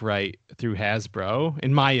never look right through Hasbro.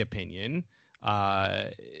 In my opinion,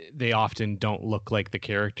 they often don't look like the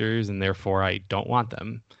characters, and therefore I don't want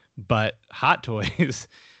them. But Hot Toys,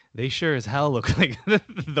 they sure as hell look like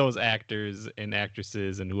those actors and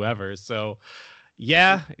actresses and whoever. So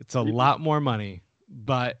yeah, it's a lot more money.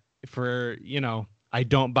 But for, I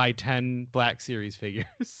don't buy 10 Black Series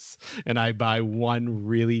figures, and I buy one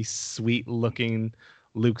really sweet looking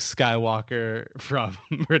Luke Skywalker from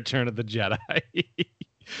Return of the Jedi.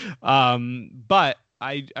 But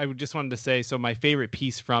I just wanted to say, so my favorite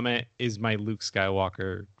piece from it is my Luke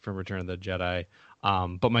Skywalker from Return of the Jedi.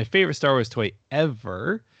 But my favorite Star Wars toy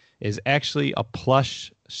ever is actually a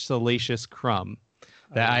plush Salacious Crumb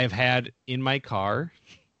that I have had in my car.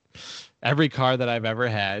 Every car that I've ever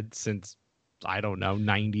had since, I don't know,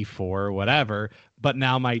 94 or whatever. But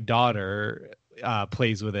now my daughter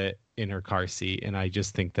plays with it in her car seat, and I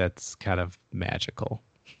just think that's kind of magical.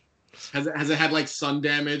 Has it had like sun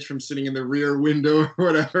damage from sitting in the rear window or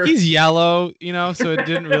whatever? He's yellow, so it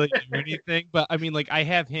didn't really do anything. But I mean, like, I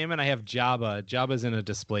have him and I have Jabba. Jabba's in a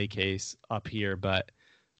display case up here, but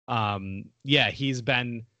Yeah, he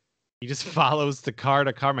just follows the car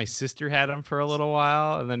to car. My sister had him for a little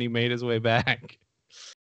while, and then he made his way back.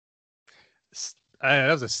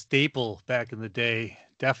 That was a staple back in the day,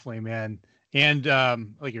 definitely, man. And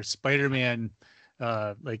like your Spider-Man,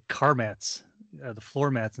 like car mats, the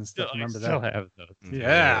floor mats and stuff. Remember that? Still have those.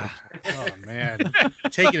 Yeah. Oh man,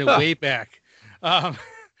 taking it way back.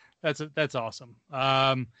 That's awesome.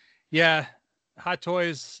 Yeah, Hot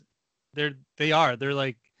Toys. They're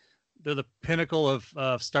the pinnacle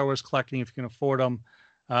of Star Wars collecting if you can afford them.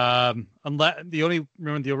 Unless the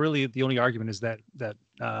only argument is that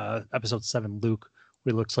Episode 7 Luke,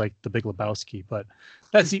 where he looks like the Big Lebowski, but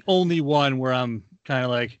that's the only one where I'm kind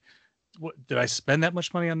of like, what, did I spend that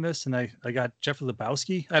much money on this? And I got Jeffrey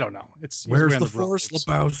Lebowski. I don't know. Where's the Force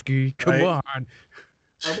Lebowski? Come on.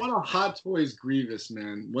 I want a Hot Toys Grievous,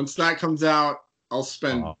 man. Once that comes out, I'll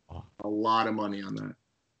spend a lot of money on that.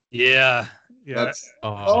 Yeah.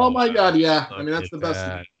 Oh my God, yeah. I mean, that's the best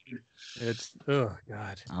thing. It's oh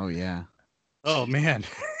God. Oh yeah. Oh man.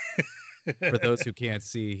 For those who can't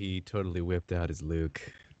see, he totally whipped out his Luke.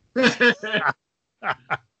 Lightsaber.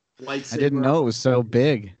 I didn't know it was so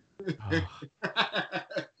big.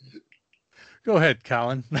 Go ahead,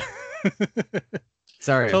 Colin.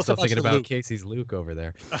 Sorry, I'm still thinking about Casey's Luke over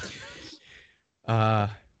there.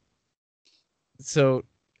 So,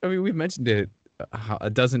 I mean, we've mentioned it a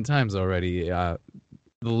dozen times already. The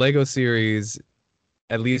Lego series,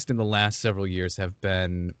 at least in the last several years, have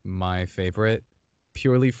been my favorite,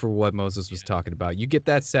 purely for what Moses was talking about. You get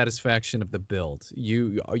that satisfaction of the build.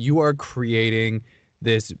 You are creating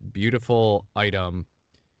this beautiful item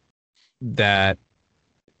that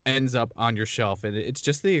ends up on your shelf, and it's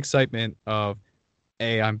just the excitement of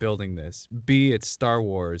A, I'm building this, B, it's Star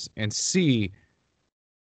Wars, and C,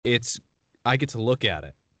 I get to look at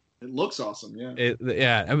it. It looks awesome,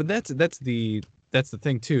 yeah. I mean, that's the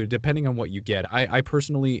thing too. Depending on what you get, I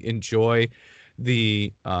personally enjoy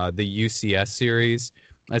the UCS series.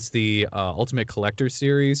 That's the Ultimate Collector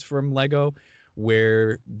series from Lego,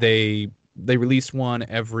 where they release one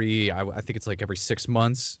every, I think it's like every 6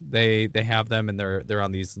 months. They have them, and they're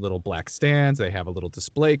on these little black stands. They have a little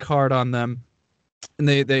display card on them, and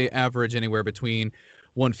they average anywhere between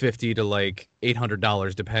 $150 to like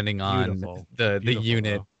 $800 depending on the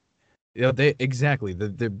unit. Yeah, they're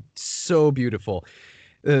so beautiful.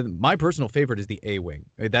 My personal favorite is the A-Wing.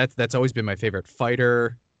 That's always been my favorite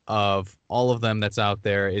fighter of all of them that's out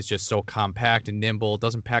there. It's just so compact and nimble. It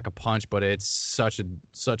doesn't pack a punch, but it's such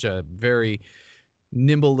a very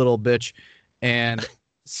nimble little bitch. And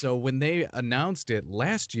so when they announced it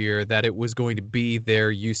last year that it was going to be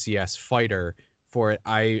their UCS fighter for it,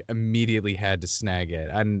 I immediately had to snag it.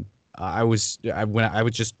 And I was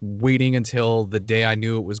just waiting until the day I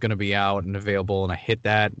knew it was going to be out and available, and I hit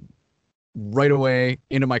that right away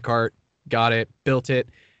into my cart, got it, built it.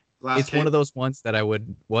 It's one of those ones that I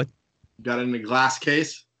would got it in a glass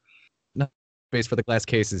case. No space for the glass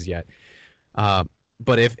cases yet,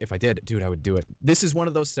 but if I did, dude, I would do it. This is one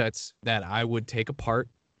of those sets that I would take apart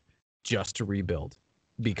just to rebuild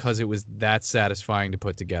because it was that satisfying to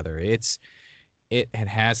put together. It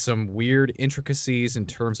has some weird intricacies in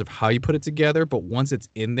terms of how you put it together, but once it's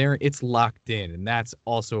in there, it's locked in. And that's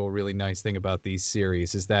also a really nice thing about these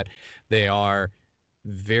series, is that they are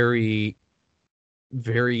very,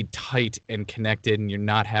 very tight and connected, and you're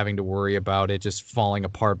not having to worry about it just falling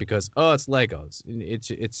apart because, it's Legos.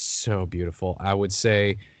 It's so beautiful. I would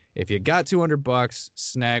say if you got $200,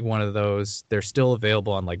 snag one of those. They're still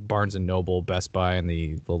available on like Barnes & Noble, Best Buy, and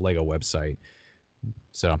the Lego website.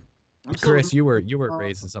 So... Chris, you were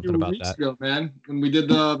raising something about that, ago, man. When we did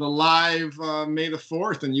the live May the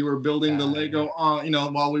 4th, and you were building the Lego,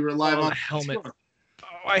 while we were live on the helmet. Oh,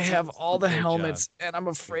 I have all the helmets, and I'm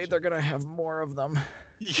afraid they're gonna have more of them.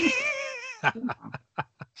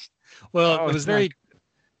 Well, it was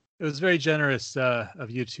very generous of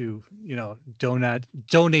you to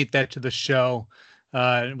donate that to the show.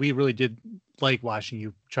 We really did like watching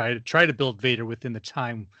you try to build Vader within the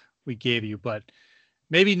time we gave you, but.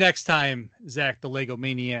 Maybe next time, Zach, the Lego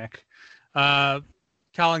Maniac.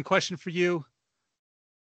 Colin, question for you.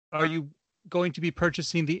 Are you going to be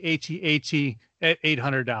purchasing the AT-AT at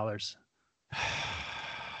 $800?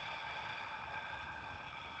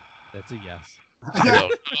 That's a yes.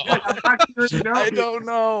 I don't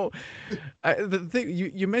know. The thing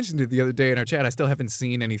you mentioned it the other day in our chat. I still haven't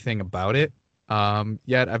seen anything about it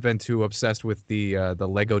yet. I've been too obsessed with the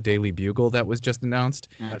Lego Daily Bugle that was just announced.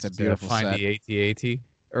 That's a beautiful find set. The AT-AT,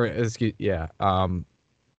 or excuse, yeah.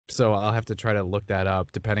 So I'll have to try to look that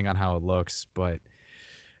up depending on how it looks. But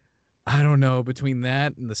I don't know. Between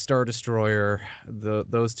that and the Star Destroyer,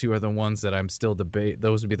 those two are the ones that I'm still debate.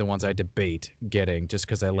 Those would be the ones I debate getting, just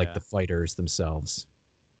because I like the fighters themselves.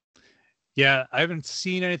 Yeah, I haven't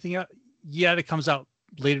seen anything yet. It comes out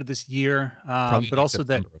later this year, but also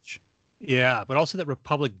that. Yeah, but also that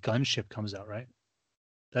Republic gunship comes out, right?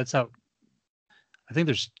 That's out. I think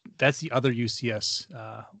that's the other UCS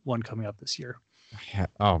one coming out this year.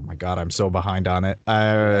 Oh my God, I'm so behind on it.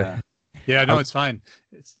 Yeah, no, it's fine.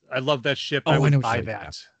 I love that ship. I would buy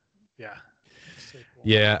that. Yeah. So cool.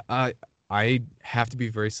 Yeah, I have to be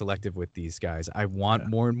very selective with these guys. I want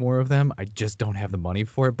more and more of them. I just don't have the money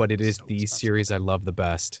for it, but it is the series I love the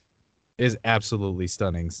best. It is absolutely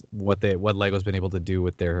stunning what Lego's been able to do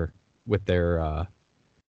with their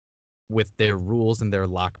rules and their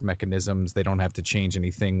lock mechanisms. They don't have to change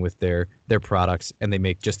anything with their products, and they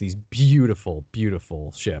make just these beautiful,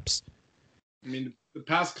 beautiful ships. I mean, the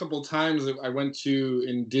past couple times I went to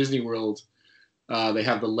in Disney World, they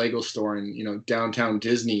have the Lego store in downtown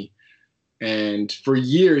Disney, and for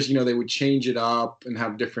years they would change it up and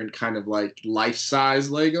have different kind of like life-size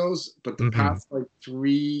Legos. But the past like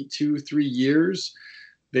 3 years,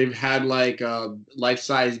 they've had like a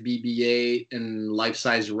life-size BB-8 and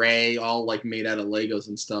life-size Rey, all like made out of Legos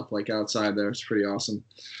and stuff like outside there. It's pretty awesome.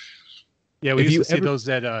 Yeah, we used to see those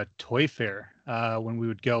at Toy Fair when we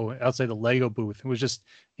would go outside the Lego booth. It was just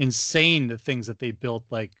insane, the things that they built,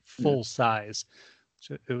 like full size.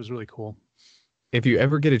 So it was really cool. If you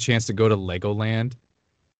ever get a chance to go to Legoland,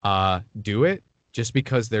 do it, just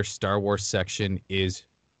because their Star Wars section is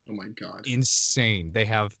oh my God, insane. They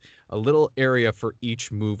have a little area for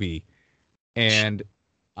each movie, and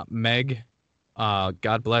Meg,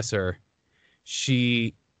 God bless her,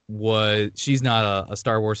 she's not a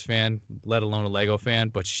Star Wars fan, let alone a Lego fan,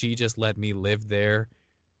 but she just let me live there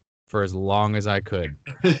for as long as I could.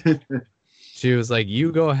 She was like,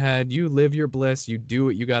 you go ahead, you live your bliss, you do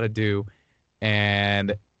what you got to do.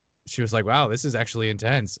 And she was like, wow, this is actually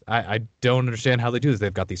intense. I don't understand how they do this.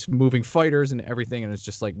 They've got these moving fighters and everything. And it's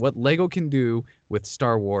just like, what Lego can do with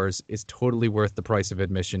Star Wars is totally worth the price of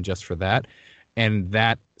admission just for that. And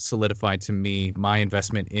that solidified to me my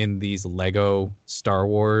investment in these Lego Star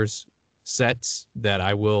Wars sets that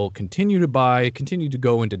I will continue to buy, continue to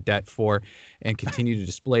go into debt for, and continue to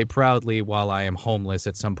display proudly while I am homeless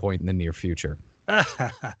at some point in the near future.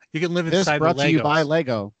 You can live inside this brought the Legos. to you by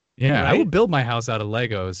Lego. Yeah, right? I will build my house out of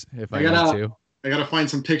Legos if I need to. I gotta find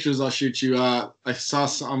some pictures. I'll shoot you. I saw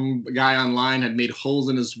some guy online had made holes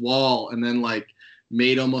in his wall and then like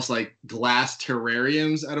made almost like glass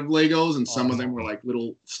terrariums out of Legos, and some of them were like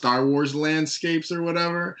little Star Wars landscapes or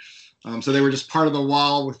whatever. So they were just part of the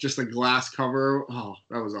wall with just a glass cover. Oh,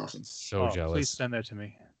 that was awesome. So jealous. Please send that to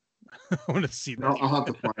me. I want to see that. I'll have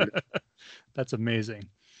to find it. That's amazing.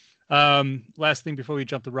 Last thing before we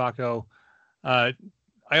jump to Rocco, I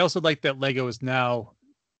also like that Lego is now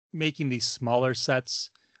making these smaller sets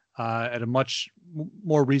at a much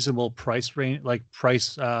more reasonable price range,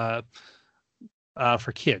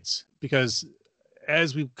 for kids, because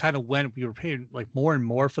as we kind of went, we were paying like more and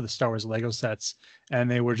more for the Star Wars Lego sets, and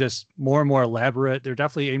they were just more and more elaborate. They're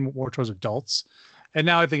definitely aimed more towards adults, and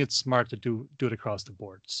now I think it's smart to do it across the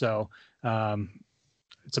board. So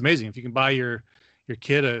it's amazing if you can buy your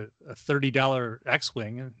kid a $30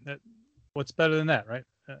 X-wing. What's better than that, right?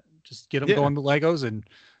 Just get them going to Legos, and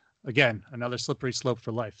again, another slippery slope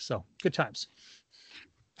for life. So good times.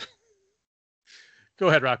 Go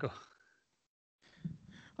ahead, Rocco.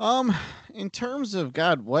 In terms of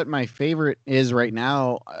what my favorite is right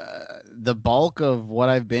now, the bulk of what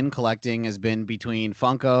I've been collecting has been between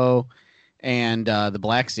Funko and the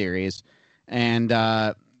Black Series, and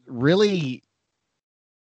really,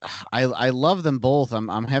 I love them both.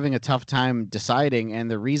 I'm having a tough time deciding, and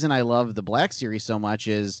the reason I love the Black Series so much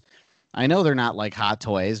is I know they're not like Hot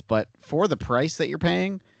Toys, but for the price that you're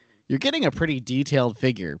paying, you're getting a pretty detailed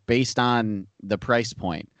figure based on the price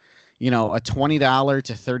point. A $20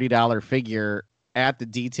 to $30 figure at the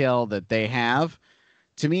detail that they have,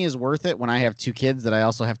 to me, is worth it when I have two kids that I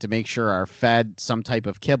also have to make sure are fed some type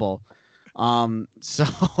of kibble. So,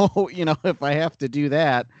 if I have to do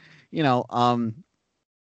that,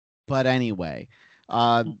 but anyway,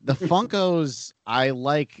 the Funkos I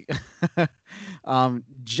like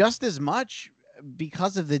just as much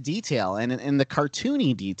because of the detail and the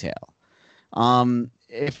cartoony detail.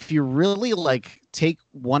 If you really take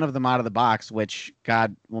one of them out of the box, which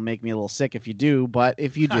God will make me a little sick if you do, but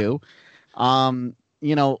if you do, and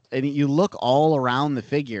you look all around the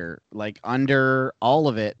figure, like under all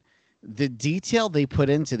of it, the detail they put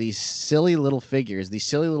into these silly little figures, these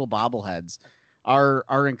silly little bobbleheads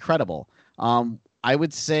are incredible. I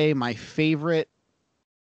would say my favorite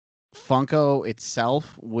Funko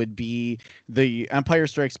itself would be the Empire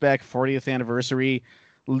Strikes Back 40th anniversary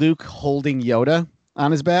Luke holding Yoda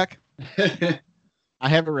on his back. I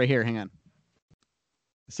have it right here. Hang on.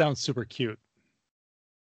 Sounds super cute.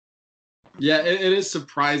 Yeah, it is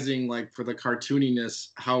surprising, like, for the cartooniness,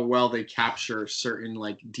 how well they capture certain,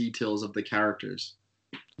 like, details of the characters.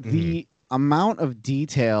 The amount of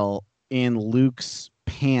detail in Luke's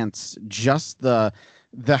pants, just the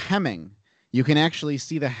hemming. You can actually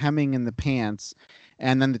see the hemming in the pants,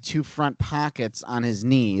 and then the two front pockets on his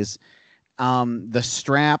knees. The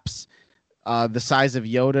straps, the size of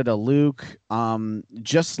Yoda to Luke,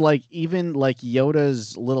 just like even like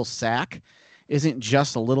Yoda's little sack isn't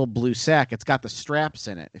just a little blue sack. It's got the straps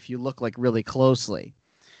in it, if you look like really closely.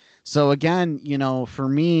 So again, you know, for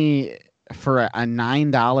me, for a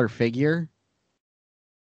 $9 figure,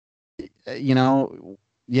 you know,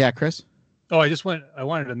 yeah, Chris? Oh, I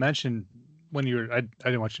wanted to mention when you were, I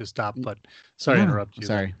didn't want you to stop, but sorry to interrupt you.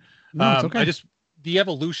 Sorry. No, it's okay. The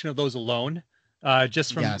evolution of those alone,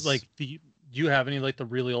 just from like do you have any like the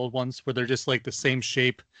really old ones where they're just like the same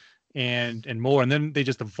shape and more, and then they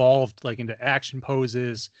just evolved like into action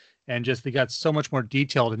poses and just they got so much more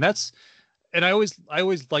detailed, and I always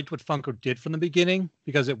liked what Funko did from the beginning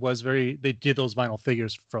because it was they did those vinyl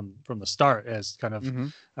figures from the start as kind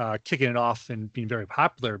of kicking it off and being very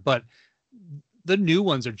popular, but the new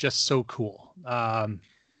ones are just so cool.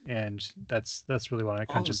 And that's really what I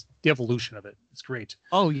kind of just the evolution of it. It's great.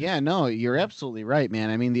 Oh yeah, no, you're absolutely right, man.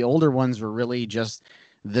 I mean, the older ones were really just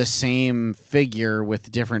the same figure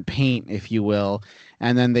with different paint, if you will,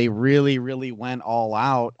 and then they really, really went all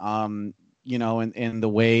out. You know, in the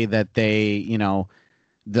way that they, you know,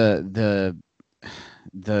 the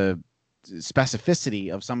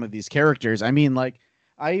specificity of some of these characters. I mean, like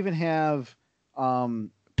I even have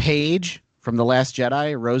Paige from The Last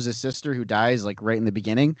Jedi, Rose's sister, who dies like right in the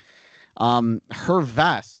beginning. Her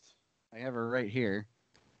vest, I have her right here.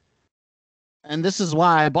 And this is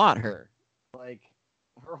why I bought her. Like,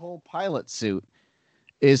 her whole pilot suit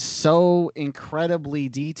is so incredibly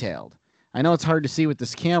detailed. I know it's hard to see with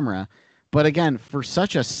this camera, but again, for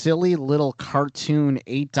such a silly little cartoon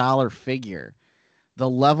 $8 figure, the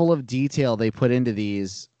level of detail they put into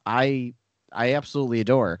these, I absolutely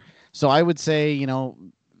adore. So I would say, you know,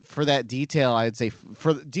 for that detail, I'd say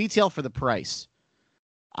for detail for the price,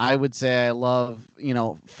 I would say I love, you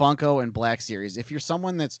know, Funko and Black Series. If you're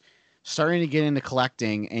someone that's starting to get into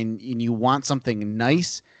collecting and you want something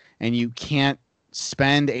nice and you can't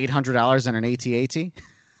spend $800 on an AT-AT,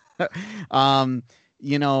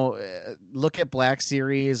 you know, look at Black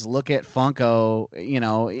Series, look at Funko. You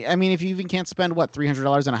know, I mean, if you even can't spend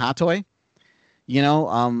 $300 on a hot toy, you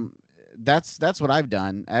know, that's what I've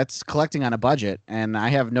done. That's collecting on a budget, and I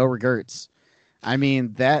have no regrets. I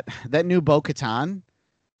mean, that new Bo-Katan,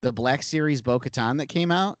 the Black Series Bo-Katan that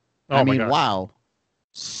came out. Oh, I mean, God. wow,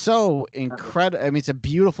 so incredible. I mean, it's a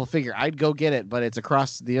beautiful figure. I'd go get it, but it's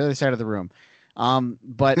across the other side of the room.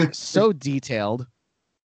 But so detailed,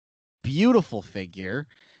 beautiful figure.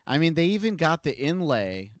 I mean, they even got the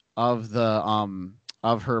inlay of the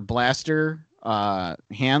of her blaster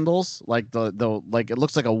handles, like the like it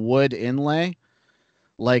looks like a wood inlay,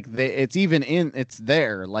 like it's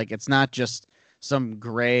there, like it's not just some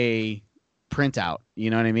gray printout, you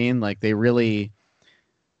know what I mean? Like they really.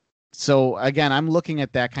 So again, I'm looking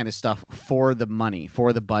at that kind of stuff for the money,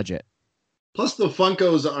 for the budget. Plus the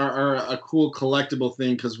Funkos are a cool collectible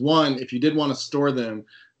thing because one, if you did want to store them,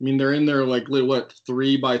 I mean they're in their like what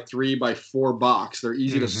 3x3x4 box. They're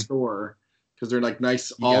easy to store. Because they're like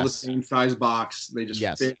nice, all the same size box. They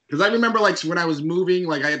just fit. Because I remember like when I was moving,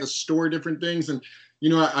 like I had to store different things, and you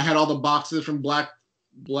know I had all the boxes from Black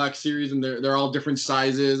Series, and they're all different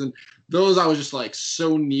sizes, and those I was just like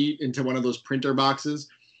so neat into one of those printer boxes,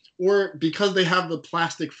 or because they have the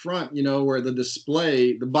plastic front, you know, where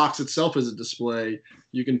the box itself is a display.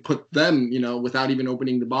 You can put them, you know, without even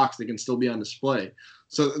opening the box, they can still be on display.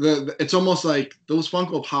 So it's almost like those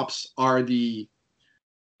Funko Pops are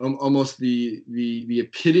almost the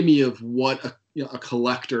epitome of what a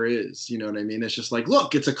collector is. You know what I mean? It's just like,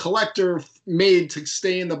 look, it's a collector made to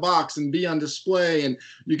stay in the box and be on display, and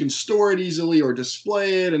you can store it easily or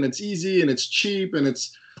display it, and it's easy and it's cheap and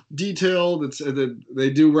it's detailed. They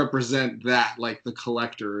do represent that, like the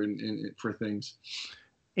collector for things.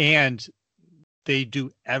 And they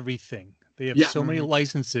do everything. They have so many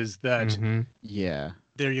licenses that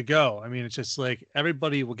there you go. I mean, it's just like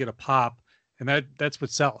everybody will get a pop. And that's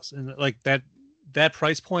what sells. And like that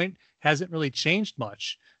price point hasn't really changed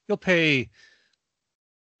much. You'll pay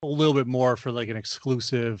a little bit more for like an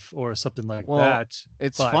exclusive or something like that.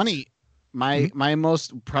 It's funny. my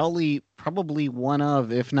most probably one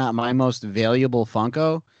of, if not my most valuable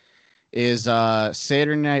Funko is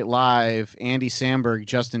Saturday Night Live, Andy Samberg,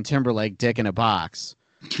 Justin Timberlake, dick in a box.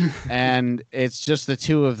 And it's just the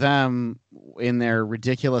two of them in their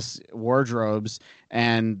ridiculous wardrobes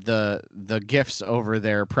and the gifts over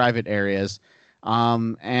their private areas.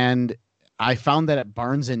 And I found that at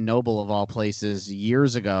Barnes and Noble, of all places,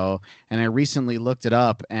 years ago, and I recently looked it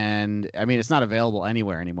up, and I mean, it's not available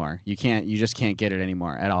anywhere anymore. You just can't get it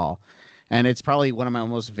anymore at all. And it's probably one of my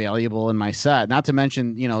most valuable in my set. Not to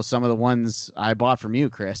mention, some of the ones I bought from you,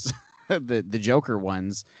 Chris, the Joker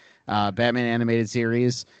ones, Batman animated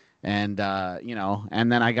series, and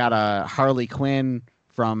and then I got a Harley Quinn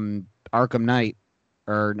from Arkham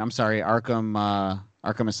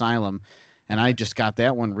Asylum. And I just got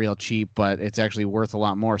that one real cheap, but it's actually worth a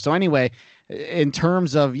lot more. So anyway, in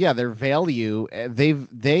terms of their value,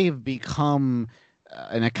 they've become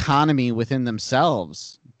an economy within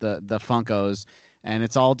themselves, the Funkos, and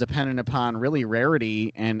it's all dependent upon really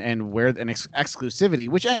rarity and exclusivity,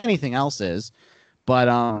 which anything else is.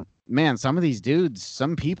 But man, some of these dudes,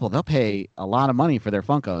 some people, they'll pay a lot of money for their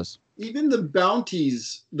Funkos. Even the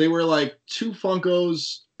bounties, they were like 2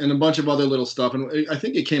 Funkos and a bunch of other little stuff, and I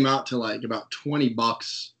think it came out to like about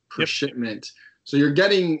 $20 per shipment. So you're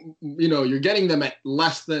getting them at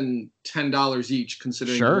less than $10 each,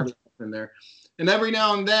 considering the stuff in there. And every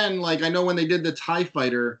now and then, like I know when they did the TIE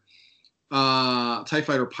Fighter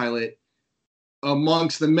pilot,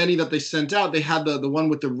 amongst the many that they sent out, they had the one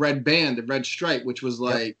with the red band, the red stripe, which was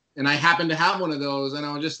like. And I happened to have one of those, and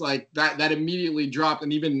I was just like, that immediately dropped.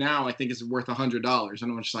 And even now, I think it's worth $100.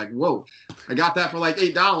 And I'm just like, whoa, I got that for like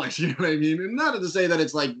 $8. You know what I mean? And not to say that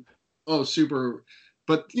it's like, super,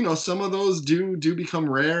 but some of those do become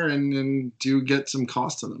rare and do get some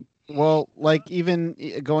cost to them. Well, like even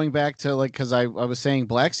going back to because I was saying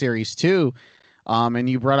Black Series too, and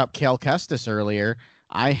you brought up Cal Kestis earlier.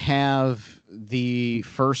 I have the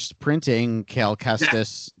first printing Cal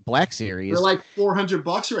Kestis Black Series. They're like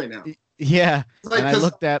 $400 right now. Yeah, like, and I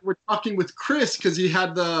looked at. We're talking with Chris because he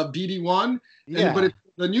had the BD1, but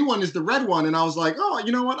the new one is the red one, and I was like, oh,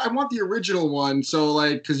 you know what? I want the original one.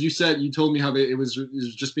 So because you told me how it was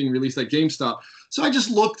just being released at GameStop. So I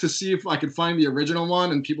just looked to see if I could find the original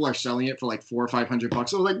one, and people are selling it for like $400 or $500.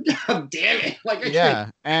 So I was like, God damn it! Like, I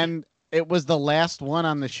can't. And it was the last one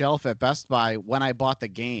on the shelf at Best Buy when I bought the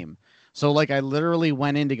game. So I literally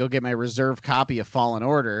went in to go get my reserved copy of Fallen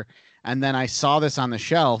Order, and then I saw this on the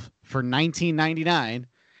shelf for $19.99,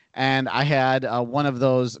 and I had one of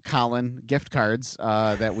those Colin gift cards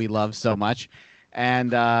that we love so much, and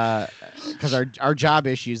because our job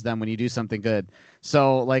issues them when you do something good.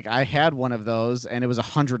 So I had one of those, and it was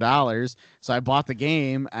 $100. So I bought the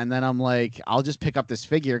game, and then I'm like, I'll just pick up this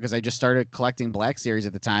figure because I just started collecting Black Series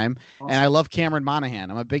at the time, and I love Cameron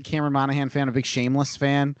Monaghan. I'm a big Cameron Monaghan fan, a big Shameless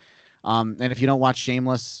fan. And if you don't watch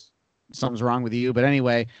Shameless, something's wrong with you. But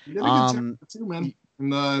anyway, you did a good job too, man,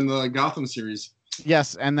 in the Gotham series.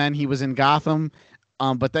 Yes, and then he was in Gotham.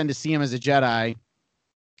 But then to see him as a Jedi,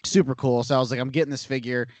 super cool. So I was like, I'm getting this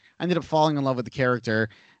figure. I ended up falling in love with the character.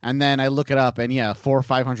 And then I look it up, and $400 or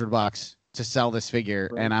 $500 to sell this figure,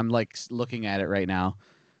 right. And I'm looking at it right now.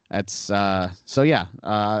 That's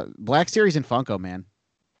Black Series and Funko, man.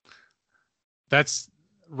 That's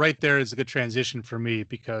right there is a good transition for me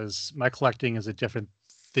because my collecting is a different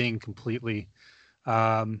thing completely.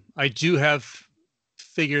 I do have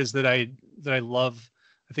figures that I love.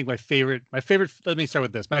 I think my favorite. Let me start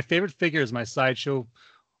with this. My favorite figure is my Sideshow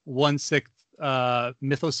 1/6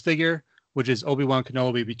 Mythos figure, which is Obi-Wan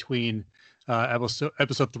Kenobi between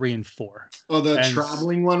episode 3 and 4. Oh, the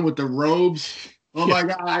traveling one with the robes. Oh my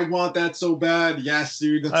God, I want that so bad. Yes,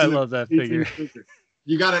 dude. I love that figure.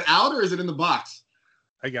 You got it out, or is it in the box?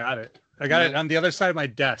 I got it. I got it on the other side of my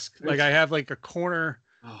desk. I have a corner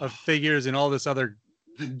of figures and all this other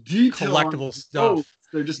collectible stuff.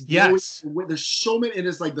 They're just there's so many. It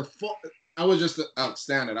is like the full. I was just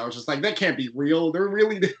outstanding. I was just like, that can't be real. They're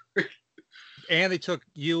really there. And they took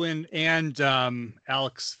Ewan and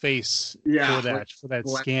Alex's face for that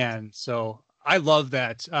scan. So I love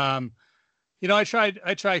that. I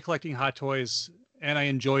tried collecting Hot Toys and I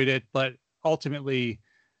enjoyed it, but ultimately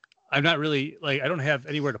I'm not really I don't have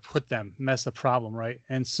anywhere to put them. And that's the problem, right?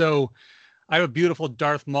 And so I have a beautiful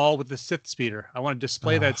Darth Maul with the Sith speeder. I want to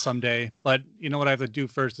display that someday, but you know what I have to do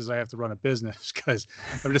first is I have to run a business because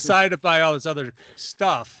I've decided to buy all this other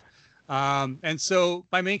stuff. And so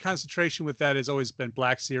my main concentration with that has always been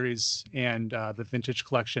Black Series and the vintage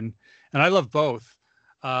collection. And I love both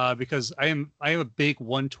because I am a big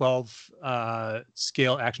 1/12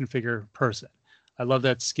 scale action figure person. I love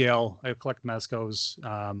that scale. I collect Mezcos.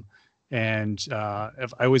 And I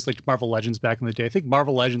always liked Marvel Legends back in the day. I think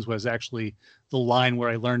Marvel Legends was actually the line where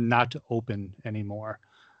I learned not to open anymore.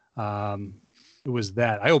 It was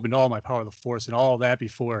that. I opened all my Power of the Force and all of that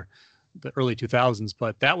before the early 2000s,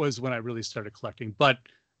 but that was when I really started collecting. But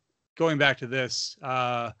going back to this,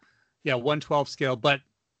 1/12 scale, but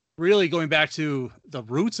really going back to the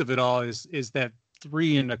roots of it all is that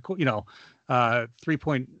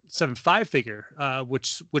 3.75 figure,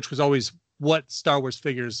 which was always what Star Wars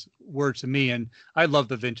figures were to me. And I love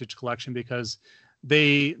the vintage collection because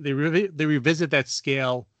they revisit that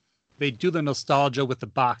scale. They do the nostalgia with the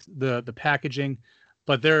box, the packaging,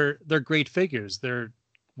 but they're great figures. They're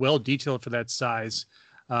well detailed for that size,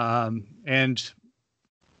 and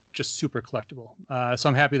just super collectible. So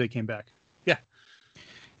I'm happy they came back. Yeah.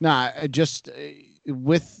 No, just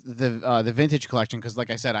with the vintage collection, because like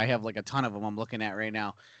I said, I have like a ton of them I'm looking at right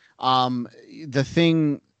now. The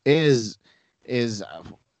thing is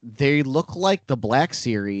they look like the Black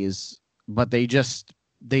Series, but they just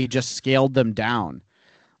scaled them down.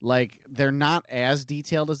 Like, they're not as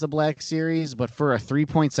detailed as the Black Series, but for a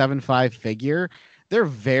 3.75 figure, they're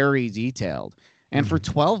very detailed. And for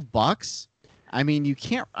 $12, I mean, you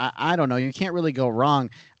can't, I don't know, you can't really go wrong.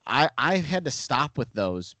 I've had to stop with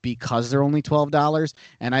those because they're only $12,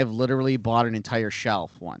 and I've literally bought an entire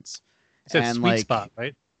shelf once. It's that sweet spot,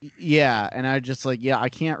 right? Yeah, and I just like, I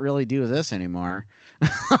can't really do this anymore.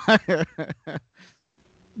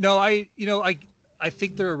 No, I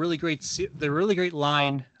think they're a really great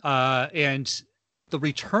line, and the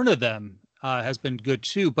return of them has been good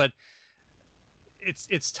too. But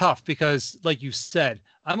it's tough because, like you said,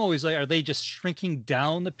 I'm always like, are they just shrinking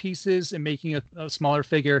down the pieces and making a smaller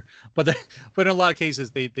figure? But in a lot of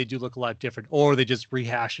cases, they do look a lot different, or they just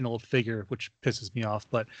rehash an old figure, which pisses me off.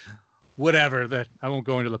 But whatever. That I won't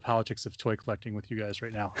go into the politics of toy collecting with you guys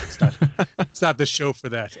right now. It's not the show for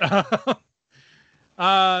that.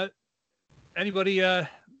 Anybody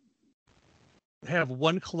have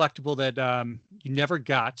one collectible that you never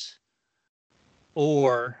got,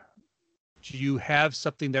 or do you have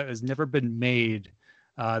something that has never been made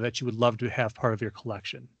that you would love to have part of your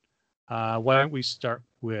collection? Why don't we start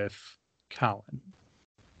with Colin?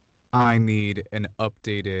 I need an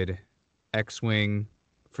updated X-Wing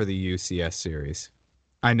for the UCS series.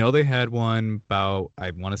 I know they had one about,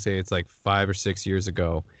 I want to say it's like 5 or 6 years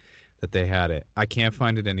ago that they had it. I can't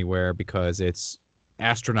find it anywhere because it's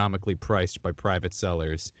astronomically priced by private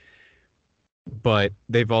sellers. But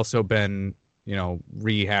they've also been,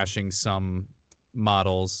 rehashing some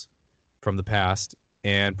models from the past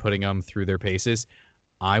and putting them through their paces.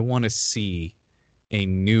 I want to see a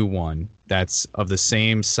new one that's of the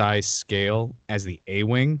same size scale as the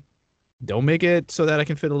A-Wing. Don't make it so that I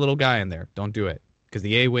can fit a little guy in there. Don't do it. Because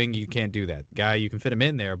the A-Wing, you can't do that. Guy, you can fit him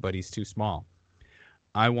in there, but he's too small.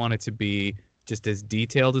 I want it to be just as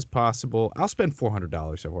detailed as possible. I'll spend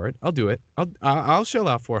 $400 for it. I'll do it. I'll shell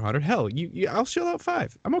out $400. Hell, I'll shell out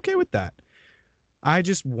 $500. I'm okay with that. I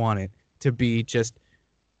just want it to be just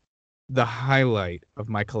the highlight of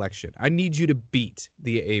my collection. I need you to beat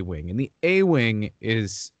the A-Wing, and the A-Wing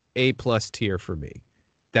is A+ tier for me.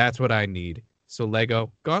 That's what I need. So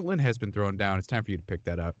Lego, Gauntlet has been thrown down. It's time for you to pick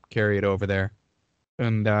that up, carry it over there,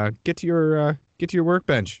 and get to your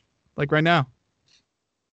workbench, like right now.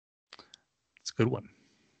 It's a good one.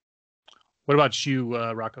 What about you,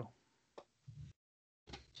 Rocco?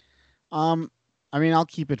 I mean, I'll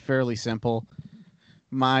keep it fairly simple.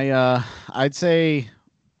 My, I'd say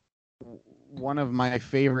one of my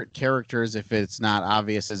favorite characters, if it's not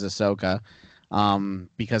obvious, is Ahsoka,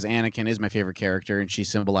 because Anakin is my favorite character, and she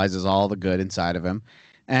symbolizes all the good inside of him.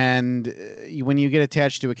 And when you get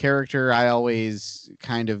attached to a character, I always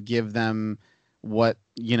kind of give them what,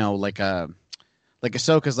 like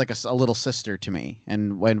Ahsoka's like a little sister to me,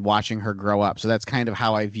 and when watching her grow up. So that's kind of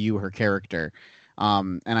how I view her character.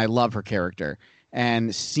 And I love her character.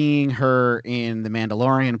 And seeing her in The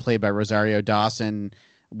Mandalorian, played by Rosario Dawson,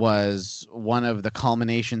 was one of the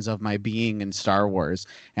culminations of my being in Star Wars.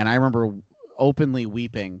 And I remember openly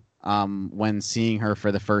weeping when seeing her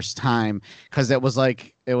for the first time, because it was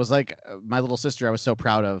like my little sister. I was so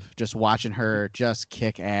proud of just watching her just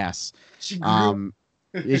kick ass. She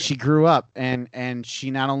grew up, and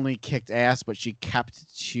she not only kicked ass, but she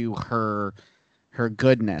kept to her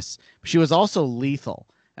goodness. She was also lethal,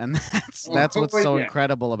 and that's what's so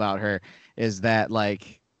incredible about her, is that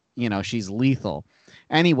she's lethal.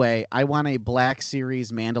 Anyway, I want a Black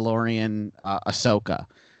Series Mandalorian Ahsoka.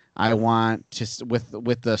 I want just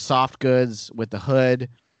with the soft goods, with the hood,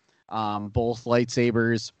 both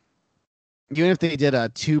lightsabers. Even if they did a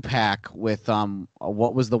 2-pack with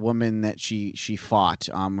what was the woman that she fought,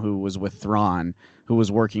 who was with Thrawn, who was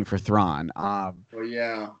working for Thrawn.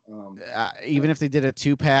 Even if they did a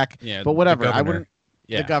 2-pack, but whatever, I wouldn't.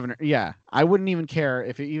 The governor, I wouldn't even care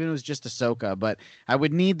if it even was just Ahsoka, but I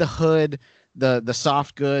would need the hood, the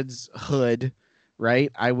soft goods hood,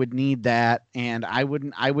 right? I would need that, and I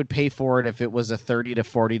would pay for it if it was a $30 to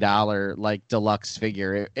 $40 like deluxe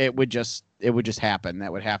figure. It would just happen.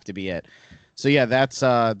 That would have to be it. So yeah, that's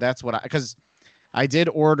what because I did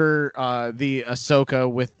order the Ahsoka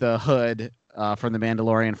with the hood from the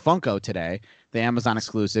Mandalorian Funko today, the Amazon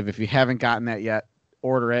exclusive. If you haven't gotten that yet,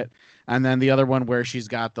 order it. And then the other one where she's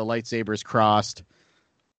got the lightsabers crossed.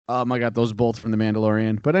 I got those both from the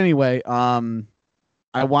Mandalorian. But anyway,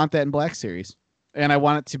 I want that in Black Series, and I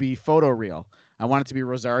want it to be photoreal. I want it to be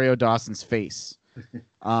Rosario Dawson's face.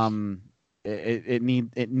 It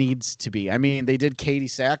needs to be. I mean, they did Katie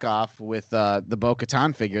Sackhoff with the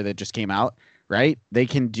Bo-Katan figure that just came out, right? They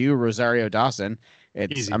can do Rosario Dawson.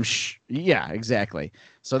 Yeah, exactly.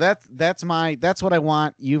 So that's what I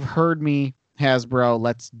want. You've heard me, Hasbro.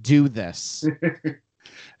 Let's do this.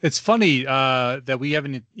 It's funny that we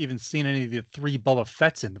haven't even seen any of the 3 Boba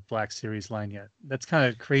Fett's in the Black Series line yet. That's kind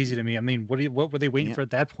of crazy to me. I mean, what were they waiting for at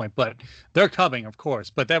that point? But they're coming, of course.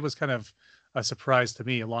 But that was kind of a surprise to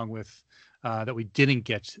me, along with that we didn't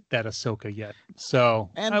get that Ahsoka yet. So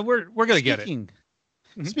we're gonna get it.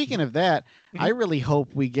 Speaking of that, I really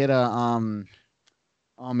hope we get a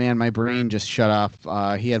oh man, my brain just shut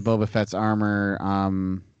off. He had Boba Fett's armor.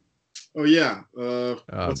 The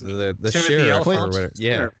sheriff or whatever.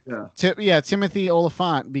 Yeah, Timothy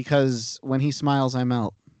Oliphant, because when he smiles, I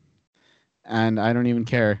melt, and I don't even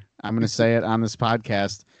care. I'm going to say it on this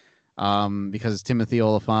podcast because Timothy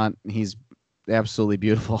Oliphant, he's absolutely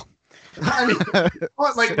beautiful. I mean,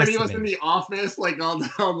 like when he was in the office, like all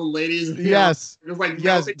the ladies. Yes, it was like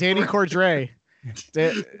Danny Cordray.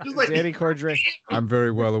 Danny Cordray. I'm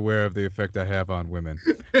very well aware of the effect I have on women.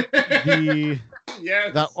 The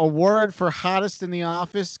award for hottest in the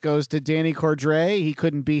office goes to Danny Cordray. He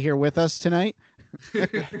couldn't be here with us tonight.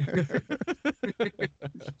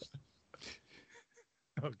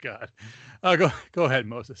 Oh God. Go ahead,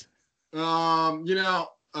 Moses.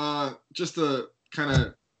 Just to kind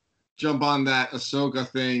of jump on that Ahsoka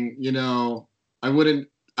thing, I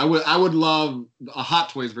would love a Hot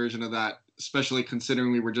Toys version of that, especially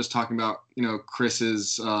considering we were just talking about,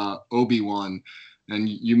 Chris's Obi-Wan, and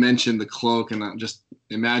you mentioned the cloak, and I'm just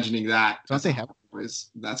imagining that. Don't they have toys?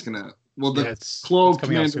 That's gonna cloak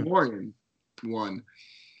Mandalorian one.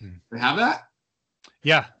 They have that?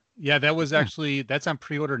 Yeah, that was actually that's on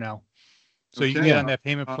pre-order now, so you can get on that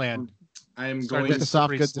payment plan. I am going to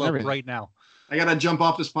soft goods right now. I gotta jump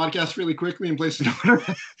off this podcast really quickly and place an order.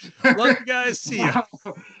 Love you guys. See ya.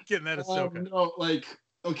 Getting that Ahsoka.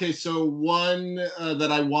 Okay, so one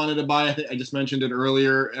that I wanted to buy, I just mentioned it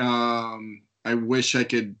earlier. I wish I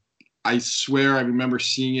could. I swear I remember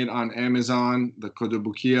seeing it on Amazon. The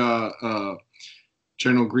Kotobukiya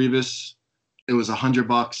General Grievous. It was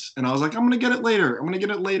 $100, and I was like, I'm gonna get it later. And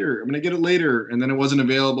then it wasn't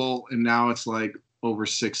available, and now it's like over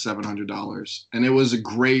 $600-700. And it was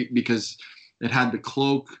great because it had the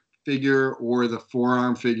cloak figure or the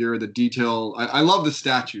forearm figure, the detail. I love the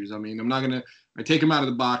statues. I mean, I take them out of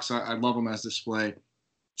the box. I love them as display.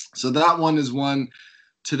 So that one is one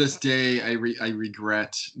to this day I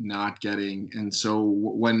regret not getting. And so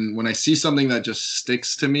when I see something that just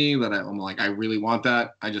sticks to me that I'm like, I really want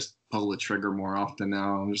that, I just pull the trigger more often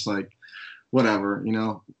now. I'm just like, whatever,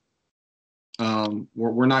 we're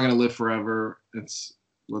not going to live forever.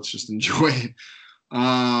 Let's just enjoy it.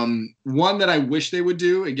 One that I wish they would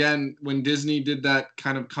do, again, when Disney did that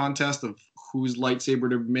kind of contest of whose lightsaber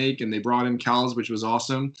to make, and they brought in Cal's, which was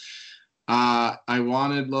awesome. I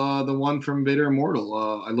wanted the one from Vader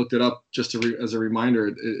Immortal. I looked it up just as a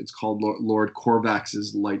reminder. It's called Lord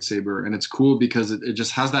Corvax's lightsaber, and it's cool because it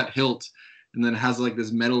just has that hilt, and then it has like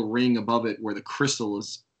this metal ring above it where the crystal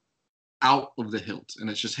is out of the hilt, and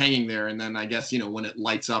it's just hanging there. And then I guess when it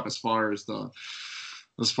lights up, as far as the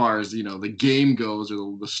game goes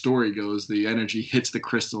or the story goes, the energy hits the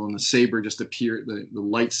crystal, and the saber just appears. The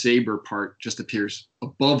lightsaber part just appears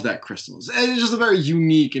above that crystal. It's just a very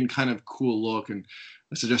unique and kind of cool look, and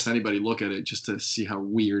I suggest anybody look at it just to see how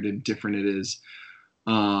weird and different it is.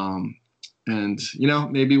 And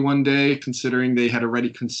maybe one day, considering they had already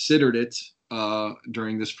considered it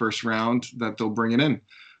during this first round, that they'll bring it in.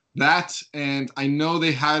 That, and I know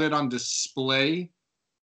they had it on display,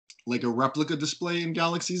 like a replica display in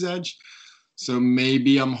Galaxy's Edge. So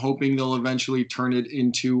maybe I'm hoping they'll eventually turn it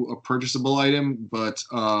into a purchasable item. But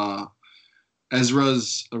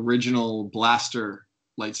Ezra's original blaster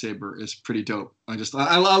lightsaber is pretty dope.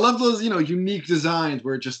 I love those, unique designs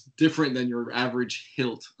where it's just different than your average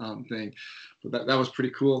hilt thing. But that was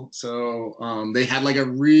pretty cool. So they had like a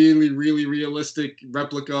really, really realistic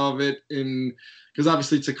replica of it because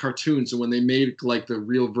obviously it's a cartoon. So when they made like the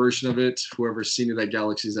real version of it, whoever's seen it at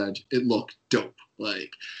Galaxy's Edge, it looked dope.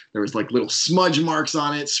 Like there was like little smudge marks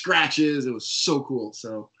on it, scratches. It was so cool.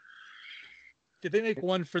 So did they make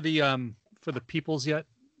one for the Peoples yet?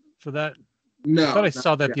 For that? No, I thought I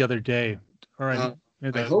saw that the other day. All right.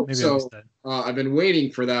 I hope so. I've been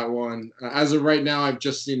waiting for that one. As of right now, I've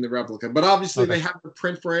just seen the replica. But obviously, They have the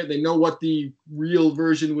print for it. They know what the real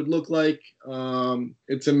version would look like.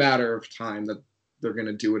 It's a matter of time that they're going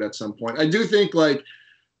to do it at some point. I do think, like,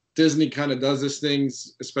 Disney kind of does this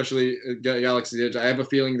things, especially at Galaxy's Edge. I have a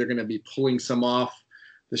feeling they're going to be pulling some off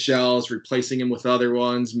the shelves, replacing them with other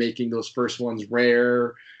ones, making those first ones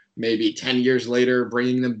rare. Maybe 10 years later,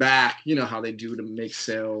 bringing them back. You know how they do to make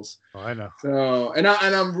sales. Oh, I know. So, and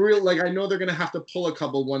I'm real, like, I know they're going to have to pull a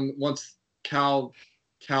couple once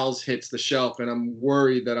Cal's hits the shelf, and I'm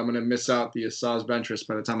worried that I'm going to miss out the Asajj Ventress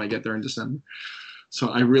by the time I get there in December. So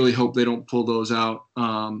I really hope they don't pull those out.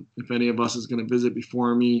 If any of us is going to visit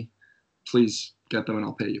before me, please get them and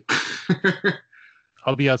I'll pay you.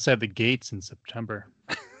 I'll be outside the gates in September.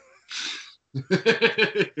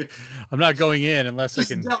 I'm not going in unless I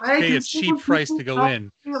can pay a cheap price to go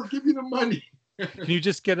in. I'll give you the money. Can you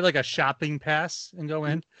just get like a shopping pass and go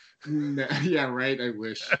in? Yeah, right. I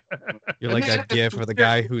wish. You're like that gif of the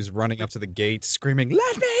guy who's running up to the gate screaming,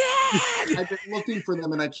 "Let me in!" I've been looking for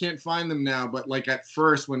them and I can't find them now. But like at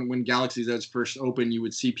first, when Galaxy's Edge first opened, you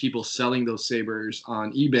would see people selling those sabers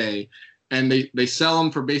on eBay, and they sell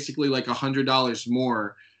them for basically like $100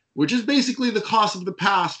 more, which is basically the cost of the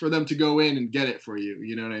pass for them to go in and get it for you.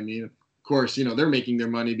 You know what I mean? Of course, they're making their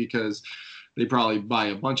money because they probably buy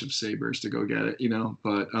a bunch of sabers to go get it,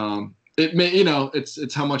 but it may,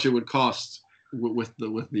 it's how much it would cost with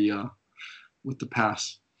the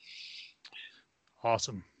pass.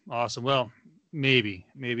 Awesome. Well, maybe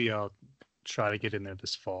I'll try to get in there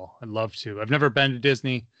this fall. I'd love to. I've never been to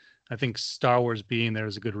Disney. I think Star Wars being there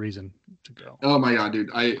is a good reason to go. Oh my God, dude.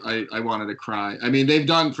 I wanted to cry. I mean, they've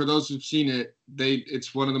done, for those who've seen it,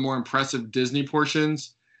 it's one of the more impressive Disney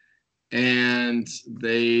portions. And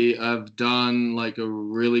they have done like a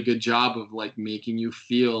really good job of like making you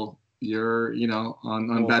feel you're,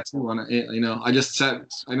 on Batuu. I just said,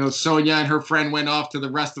 I know Sonia and her friend went off to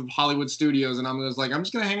the rest of Hollywood Studios, and I was like, I'm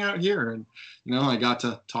just going to hang out here. And, I got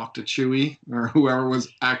to talk to Chewie or whoever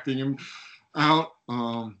was acting him out.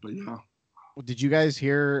 But yeah. Did you guys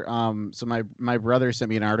hear? So my brother sent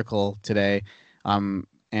me an article today,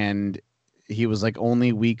 and he was like,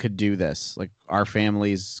 only we could do this, like our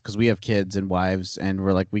families, because we have kids and wives, and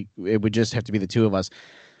we're like, it would just have to be the two of us.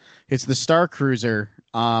 It's the Star Cruiser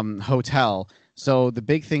hotel. So the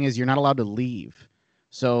big thing is you're not allowed to leave.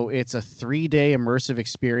 So it's a 3-day immersive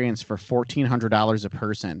experience for $1,400 a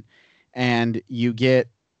person, and you get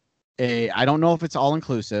I don't know if it's all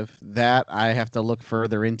inclusive. That I have to look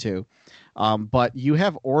further into. But you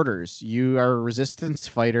have orders. You are a resistance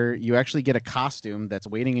fighter. You actually get a costume that's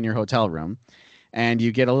waiting in your hotel room, and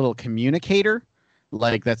you get a little communicator,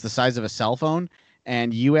 like that's the size of a cell phone.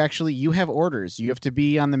 And you have orders. You have to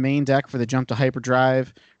be on the main deck for the jump to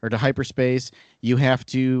hyperdrive or to hyperspace. You have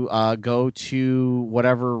to go to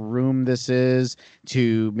whatever room this is.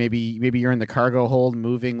 To maybe you're in the cargo hold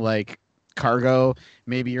moving like cargo.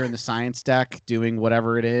 Maybe you're in the science deck doing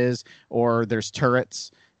whatever it is, or there's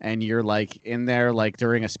turrets. And you're like in there like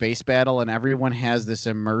during a space battle, and everyone has this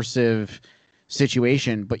immersive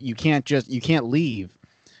situation, but you can't leave.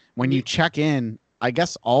 When you check in, I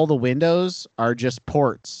guess all the windows are just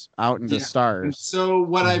ports out into stars. And so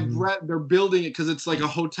what I've read, they're building it because it's like a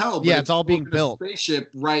hotel. But it's all being built. A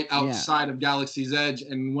spaceship right outside of Galaxy's Edge.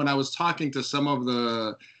 And when I was talking to some of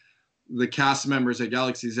the cast members at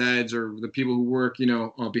Galaxy's Edge, or the people who work,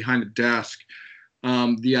 behind the desk,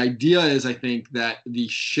 the idea is, I think, that the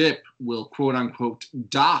ship will quote unquote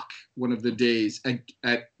dock one of the days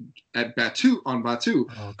at Batuu, on Batuu.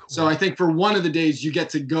 Oh, cool. So I think for one of the days you get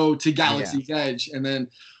to go to Galaxy's Edge, and then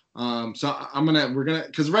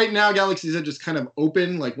because right now Galaxy's Edge is kind of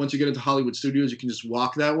open. Like once you get into Hollywood Studios, you can just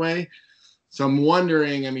walk that way. So I'm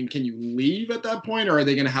wondering, can you leave at that point, or are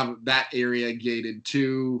they going to have that area gated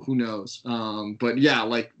too? Who knows? But yeah,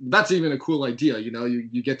 like that's even a cool idea.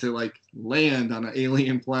 You get to like land on an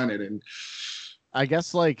alien planet, and I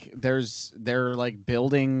guess like they're like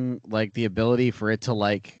building like the ability for it to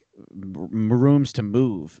like rooms to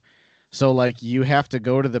move. So like you have to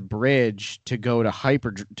go to the bridge to go to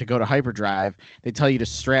hyperdrive. They tell you to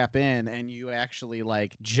strap in, and you actually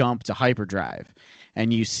like jump to hyperdrive,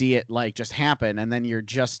 and you see it like just happen, and then you're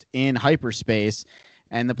just in hyperspace,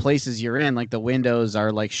 and the places you're in, like the windows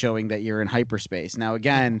are like showing that you're in hyperspace. Now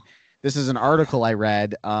again, this is an article I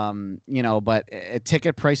read, but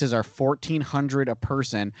ticket prices are $1,400 a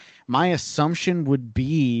person. My assumption would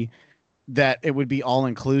be that it would be all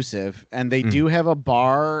inclusive, and they do have a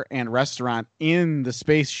bar and restaurant in the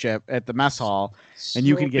spaceship at the mess hall, and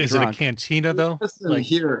you can get drunk. Is it a cantina though? Listen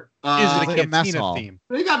here. Is it a like a mess cantina hall theme?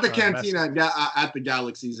 They got the cantina at the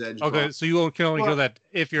Galaxy's Edge. Okay, bar. so you can only go that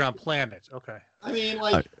if you're on planet. Okay. I mean,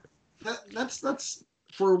 like that's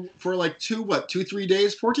for like 2-3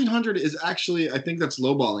 days. 1,400 is actually, I think that's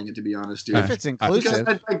lowballing it, to be honest, dude. If it's inclusive,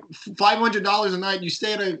 because like $500 a night, you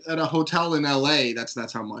stay at a hotel in LA.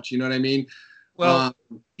 That's how much. You know what I mean? Well,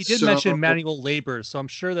 he did mention manual labor, so I'm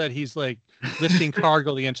sure that he's like lifting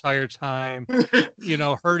cargo the entire time,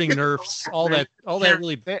 hurting nerfs, all that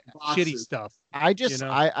really shitty stuff.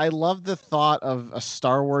 I love the thought of a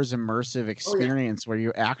Star Wars immersive experience where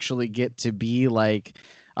you actually get to be like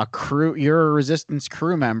a crew. You're a Resistance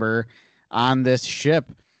crew member on this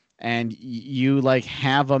ship, and you like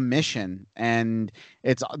have a mission, and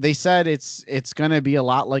they said it's going to be a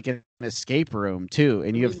lot like an escape room too,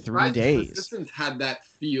 and you have 3 days. Resistance had that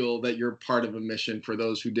feel that you're part of a mission for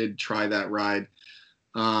those who did try that ride.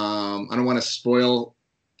 I don't want to spoil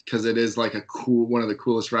because it is like one of the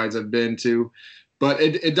coolest rides I've been to, but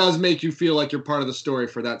it does make you feel like you're part of the story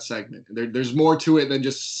for that segment. There's more to it than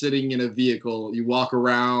just sitting in a vehicle. You walk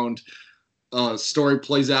around, story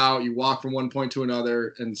plays out, you walk from one point to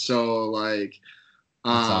another, and so like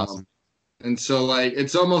that's awesome. And so like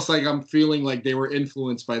it's almost like I'm feeling like they were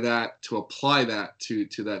influenced by that to apply that to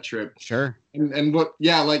that trip. Sure. And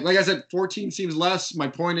like I said, 14 seems less. My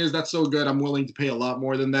point is that's so good, I'm willing to pay a lot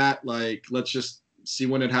more than that. Like, let's just see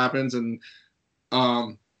when it happens, and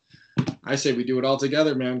I say we do it all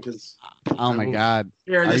together, man, because oh my god,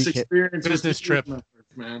 share this experience with this trip,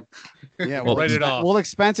 man. Yeah, we'll write it off. We'll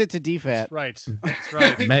expense it to DFAT. Right, that's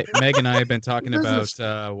right. Meg and I have been talking about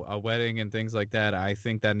a wedding and things like that. I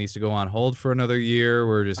think that needs to go on hold for another year.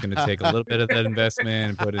 We're just going to take a little bit of that investment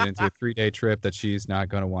and put it into a 3-day trip that she's not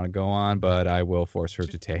going to want to go on, but I will force her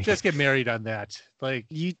to take. Just get married on that. Like,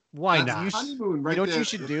 why not? Honeymoon, right? You know what you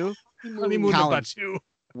should do? Honeymoon number 2.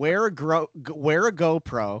 Wear a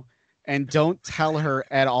GoPro and don't tell her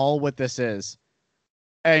at all what this is,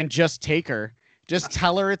 and just take her. Just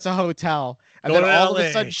tell her it's a hotel, and then all of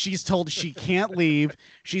a sudden she's told she can't leave.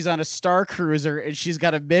 She's on a Star Cruiser, and she's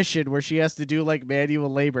got a mission where she has to do like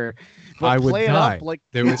manual labor. But I would play die. It up like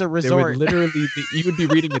it's a resort. You would be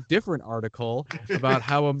reading a different article about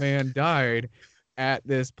how a man died at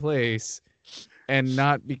this place, and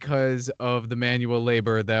not because of the manual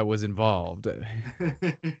labor that was involved.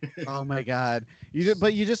 Oh my god!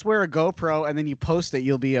 You just wear a GoPro and then you post it.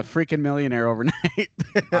 You'll be a freaking millionaire overnight.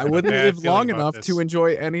 I wouldn't live long enough to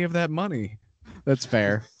enjoy any of that money. That's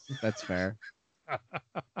fair. That's fair.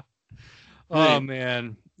 Oh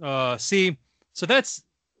man. So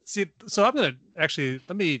I'm gonna actually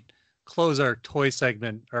let me close our toy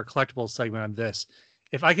segment, our collectible segment on this.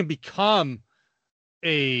 If I can become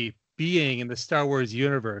a being in the Star Wars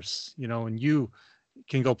universe, and you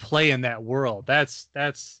can go play in that world, that's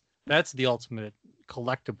the ultimate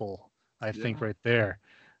collectible, I think, right there.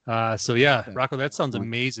 So yeah, Rocco, that sounds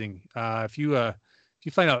amazing. If you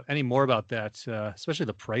find out any more about that, especially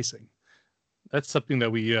the pricing, that's something that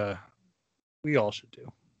we all should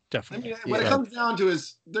do. Definitely. I mean, what it comes down to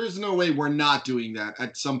is there's no way we're not doing that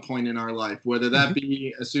at some point in our life, whether that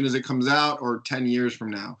be as soon as it comes out or 10 years from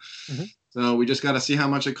now. Mm-hmm. So we just got to see how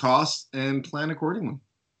much it costs and plan accordingly.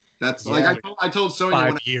 That's like I told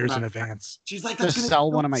Sonia 5 years in advance. She's like, "That's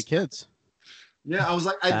sell one of my kids." Yeah, I was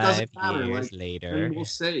like, "It doesn't matter. Like, later, we'll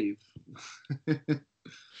save."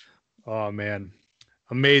 Oh man,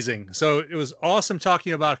 amazing! So it was awesome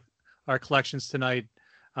talking about our collections tonight.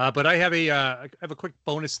 But I have a quick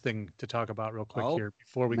bonus thing to talk about real quick here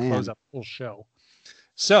before we close up the whole show.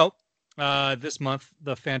 So this month,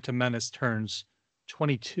 the Phantom Menace turns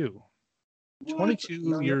 22.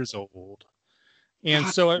 22 years old. And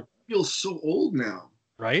God, so I feel so old now.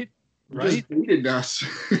 Right? Just dated us.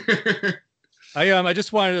 I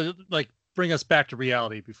just wanted to bring us back to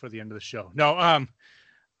reality before the end of the show. No,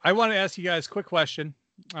 I want to ask you guys a quick question.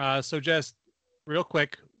 So just real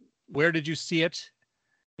quick, where did you see it?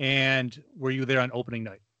 And were you there on opening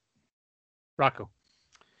night? Rocco.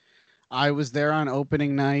 I was there on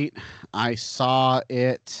opening night. I saw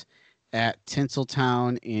it at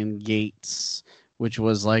Tinseltown in Yates, which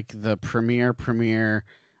was like the premier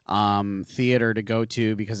theater to go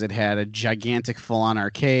to because it had a gigantic full-on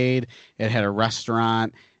arcade. It had a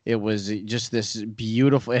restaurant. It was just this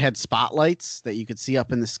beautiful. It had spotlights that you could see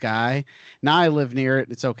up in the sky. Now I live near it.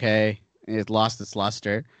 It's okay. It lost its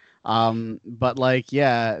luster. But like,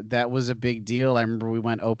 yeah, that was a big deal. I remember we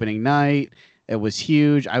went opening night. It was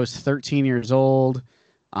huge. I was 13 years old.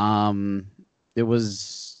 It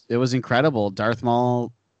was incredible. Darth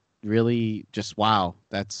Maul really just wow.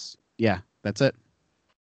 That's it.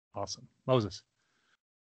 Awesome. Moses.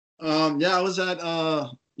 Yeah, I was at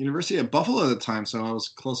University of Buffalo at the time, so I was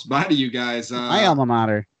close by to you guys. My alma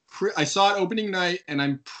mater. I saw it opening night, and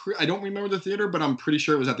I don't remember the theater, but I'm pretty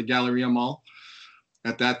sure it was at the Galleria Mall,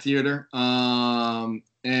 at that theater. And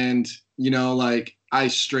like I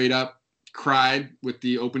straight up cried with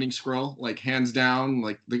the opening scroll, like hands down,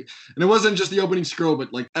 and it wasn't just the opening scroll,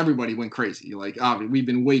 but like everybody went crazy. Like, obviously, we've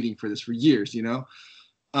been waiting for this for years, And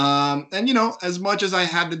as much as I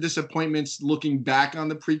had the disappointments looking back on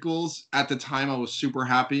the prequels, at the time I was super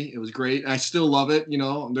happy. It was great. And I still love it.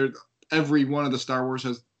 Every one of the Star Wars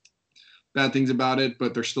has bad things about it,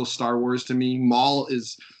 but they're still Star Wars to me. Maul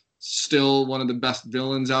is still one of the best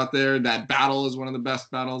villains out there. That battle is one of the best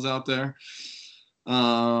battles out there.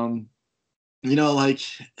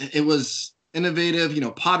 It was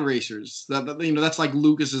innovative, pod racers. That's like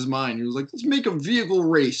Lucas's mind. He was like, let's make a vehicle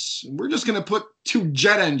race. We're just gonna put 2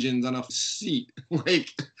 jet engines on a seat. Like,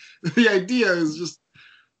 the idea is just,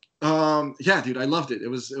 dude, I loved it. It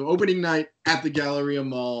was opening night at the Galleria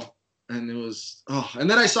Mall, and it was, and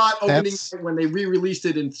then I saw it opening night when they re-released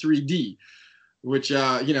it in 3D, which,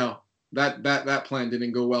 that plan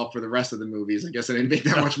didn't go well for the rest of the movies. I guess I didn't make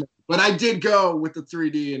that much money. But I did go with the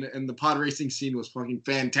 3D, and the pod racing scene was fucking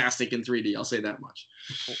fantastic in 3D. I'll say that much.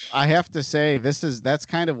 I have to say, that's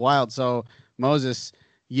kind of wild. So, Moses,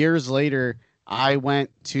 years later, I went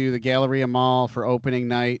to the Galleria Mall for opening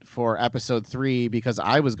night for episode 3 because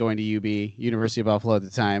I was going to UB, University of Buffalo at the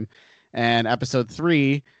time. And episode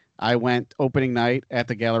 3, I went opening night at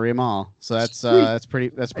the Galleria Mall. So that's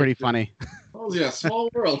pretty funny. Oh yeah, small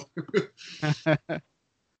world. What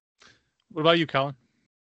about you, Colin?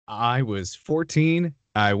 I was 14.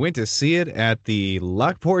 I went to see it at the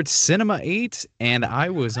Lockport Cinema 8, and I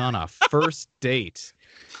was on a first date.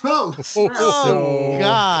 Oh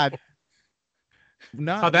God!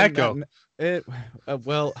 How'd that go? It's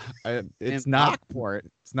not Lockport.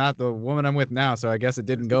 It's not the woman I'm with now, so I guess it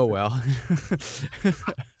didn't go well.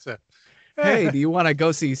 Hey, do you want to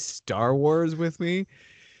go see Star Wars with me?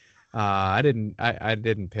 I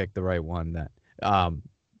didn't pick the right one then. I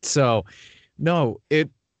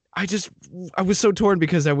was so torn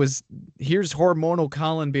because here's hormonal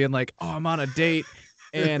Colin being like, oh, I'm on a date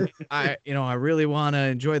and I really want to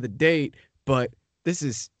enjoy the date, but this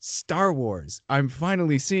is Star Wars. I'm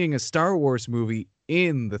finally seeing a Star Wars movie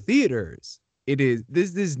in the theaters.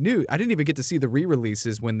 This is new. I didn't even get to see the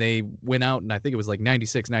re-releases when they went out, and I think it was like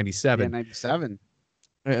 96, 97. Yeah, 97.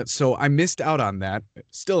 So I missed out on that.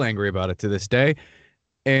 Still angry about it to this day.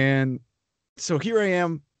 And so here I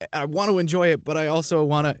am. I want to enjoy it, but I also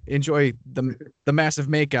want to enjoy the massive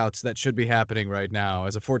makeouts that should be happening right now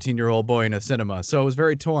as a 14-year-old boy in a cinema. So I was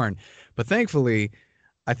very torn. But thankfully,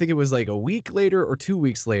 I think it was like a week later or 2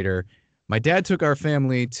 weeks later, my dad took our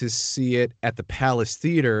family to see it at the Palace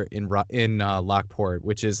Theater in Lockport,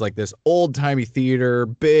 which is like this old-timey theater,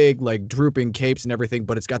 big, like drooping capes and everything,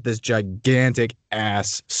 but it's got this gigantic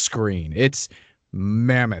ass screen. It's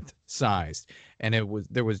mammoth sized. And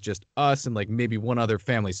there was just us and like maybe one other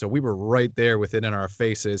family. So we were right there with it in our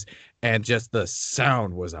faces, and just the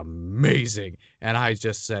sound was amazing. And I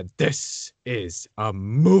just said, this is a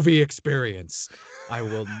movie experience. I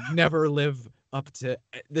will never live up to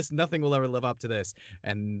this. Nothing will ever live up to this.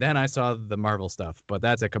 And then I saw the Marvel stuff, but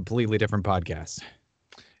that's a completely different podcast.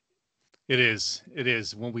 It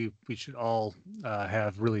is one we should all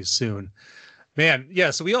have really soon. Man,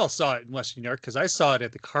 yeah, so we all saw it in Western New York because I saw it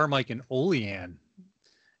at the Carmike in Olean.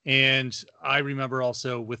 And I remember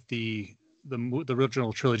also with the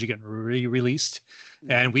original trilogy getting re-released.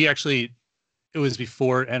 And we actually, it was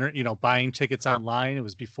before buying tickets online. It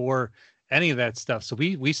was before any of that stuff. So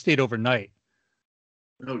we stayed overnight.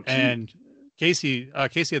 Oh, and Casey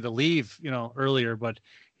had to leave, earlier, but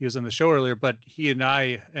he was on the show earlier. But he and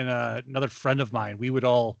I and another friend of mine, we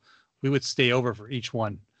would stay over for each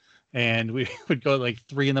one. And we would go at like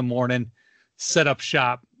 3 a.m, set up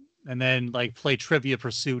shop, and then like play Trivia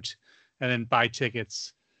Pursuit, and then buy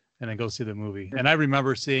tickets, and then go see the movie. And I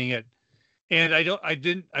remember seeing it, and I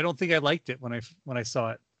don't think I liked it when I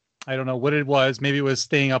saw it. I don't know what it was. Maybe it was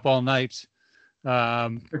staying up all night.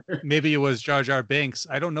 Maybe it was Jar Jar Binks.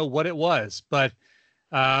 I don't know what it was, but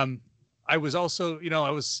I I was also, I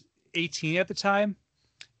was 18 at the time,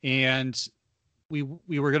 and we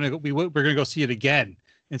were gonna go see it again.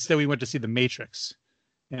 Instead, we went to see The Matrix,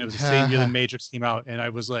 and it was the same year The Matrix came out, and I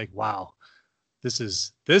was like, wow, this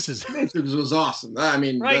is Matrix was awesome. I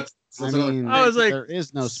mean, right? I was like, there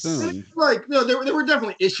is no spoon. Like, no, there were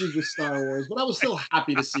definitely issues with Star Wars, but I was still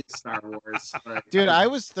happy to see Star Wars. Dude, I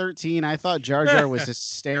was 13. I thought Jar Jar was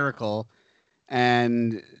hysterical.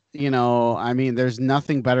 And, I mean, there's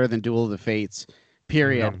nothing better than Duel of the Fates,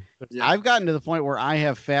 period. Yeah. I've gotten to the point where I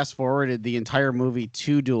have fast forwarded the entire movie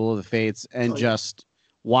to Duel of the Fates and just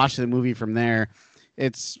watched the movie from there.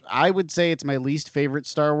 I would say it's my least favorite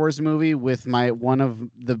Star Wars movie with one of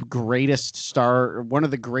the greatest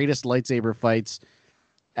lightsaber fights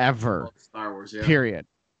ever. Star Wars, yeah. Period.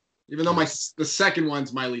 Even though the second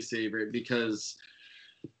one's my least favorite because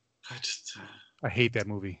I hate that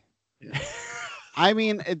movie. Yeah. I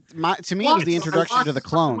mean, to me, it was the introduction to the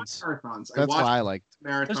clones. That's why I liked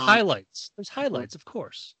marathons. There's highlights, of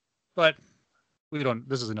course, but we don't.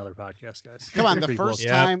 This is another podcast, guys. Come on, the first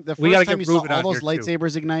time you saw all those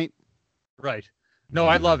lightsabers ignite. Right. No,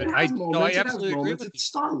 I love it. I absolutely agree with you. It's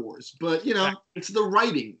Star Wars, but it's the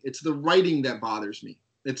writing. It's the writing that bothers me.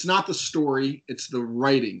 It's not the story. It's the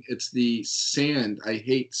writing. It's the sand. I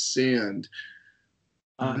hate sand.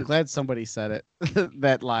 I'm glad somebody said it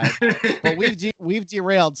that live. But we've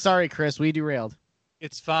derailed. Sorry, Chris, we derailed.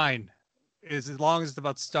 It's fine. As long as it's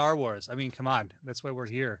about Star Wars. I mean, come on. That's why we're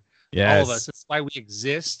here. Yes. All of us. It's why we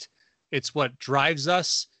exist. It's what drives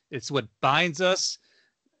us. It's what binds us.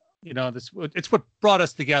 It's what brought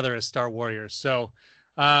us together as Star Warriors. So,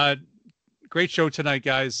 great show tonight,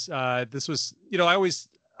 guys. This was, I always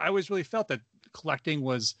really felt that collecting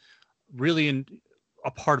was really a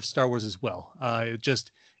part of Star Wars as well.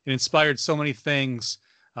 It inspired so many things.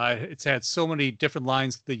 It's had so many different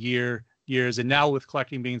lines of the years, and now with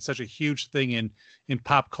collecting being such a huge thing in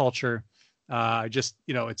pop culture, it's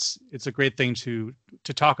a great thing to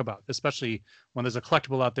talk about, especially when there's a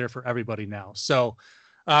collectible out there for everybody now. So,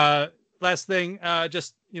 last thing,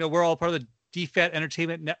 we're all part of the DFAT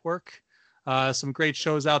Entertainment Network. Some great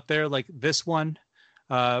shows out there like this one.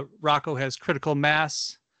 Rocco has Critical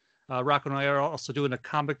Mass. Rocco and I are also doing a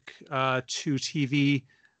comic to TV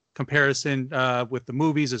comparison with the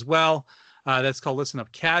movies as well. That's called Listen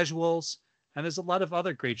Up Casuals. And there's a lot of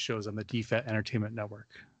other great shows on the DFAT Entertainment Network.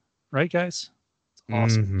 Right, guys? It's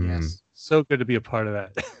awesome. Mm-hmm. Yes. So good to be a part of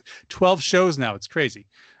that. 12 shows now. It's crazy.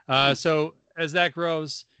 So as that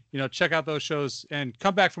grows, check out those shows and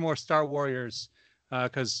come back for more Star Warriors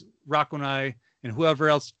because Rocco and I and whoever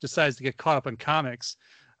else decides to get caught up in comics,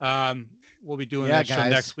 we'll be doing that show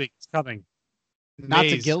next week. It's coming. Not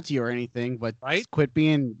to guilt you or anything, but quit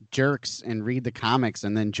being jerks and read the comics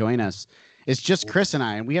and then join us. It's just Chris and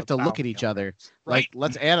I, and we have to look at each other. Like,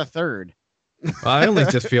 let's add a third. Well, I only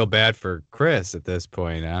just feel bad for Chris at this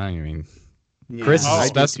point. I mean, Chris is a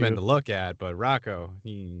specimen to look at, but Rocco,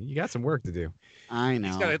 you got some work to do. I know.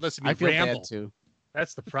 He's got to listen to me I feel ramble. bad too.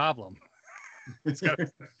 That's the problem.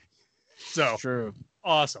 So true.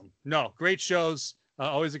 Awesome. No, great shows.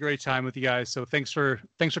 Always a great time with you guys. So thanks for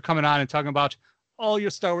coming on and talking about all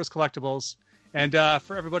your Star Wars collectibles. And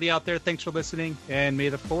for everybody out there, thanks for listening, and may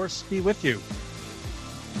the Force be with you.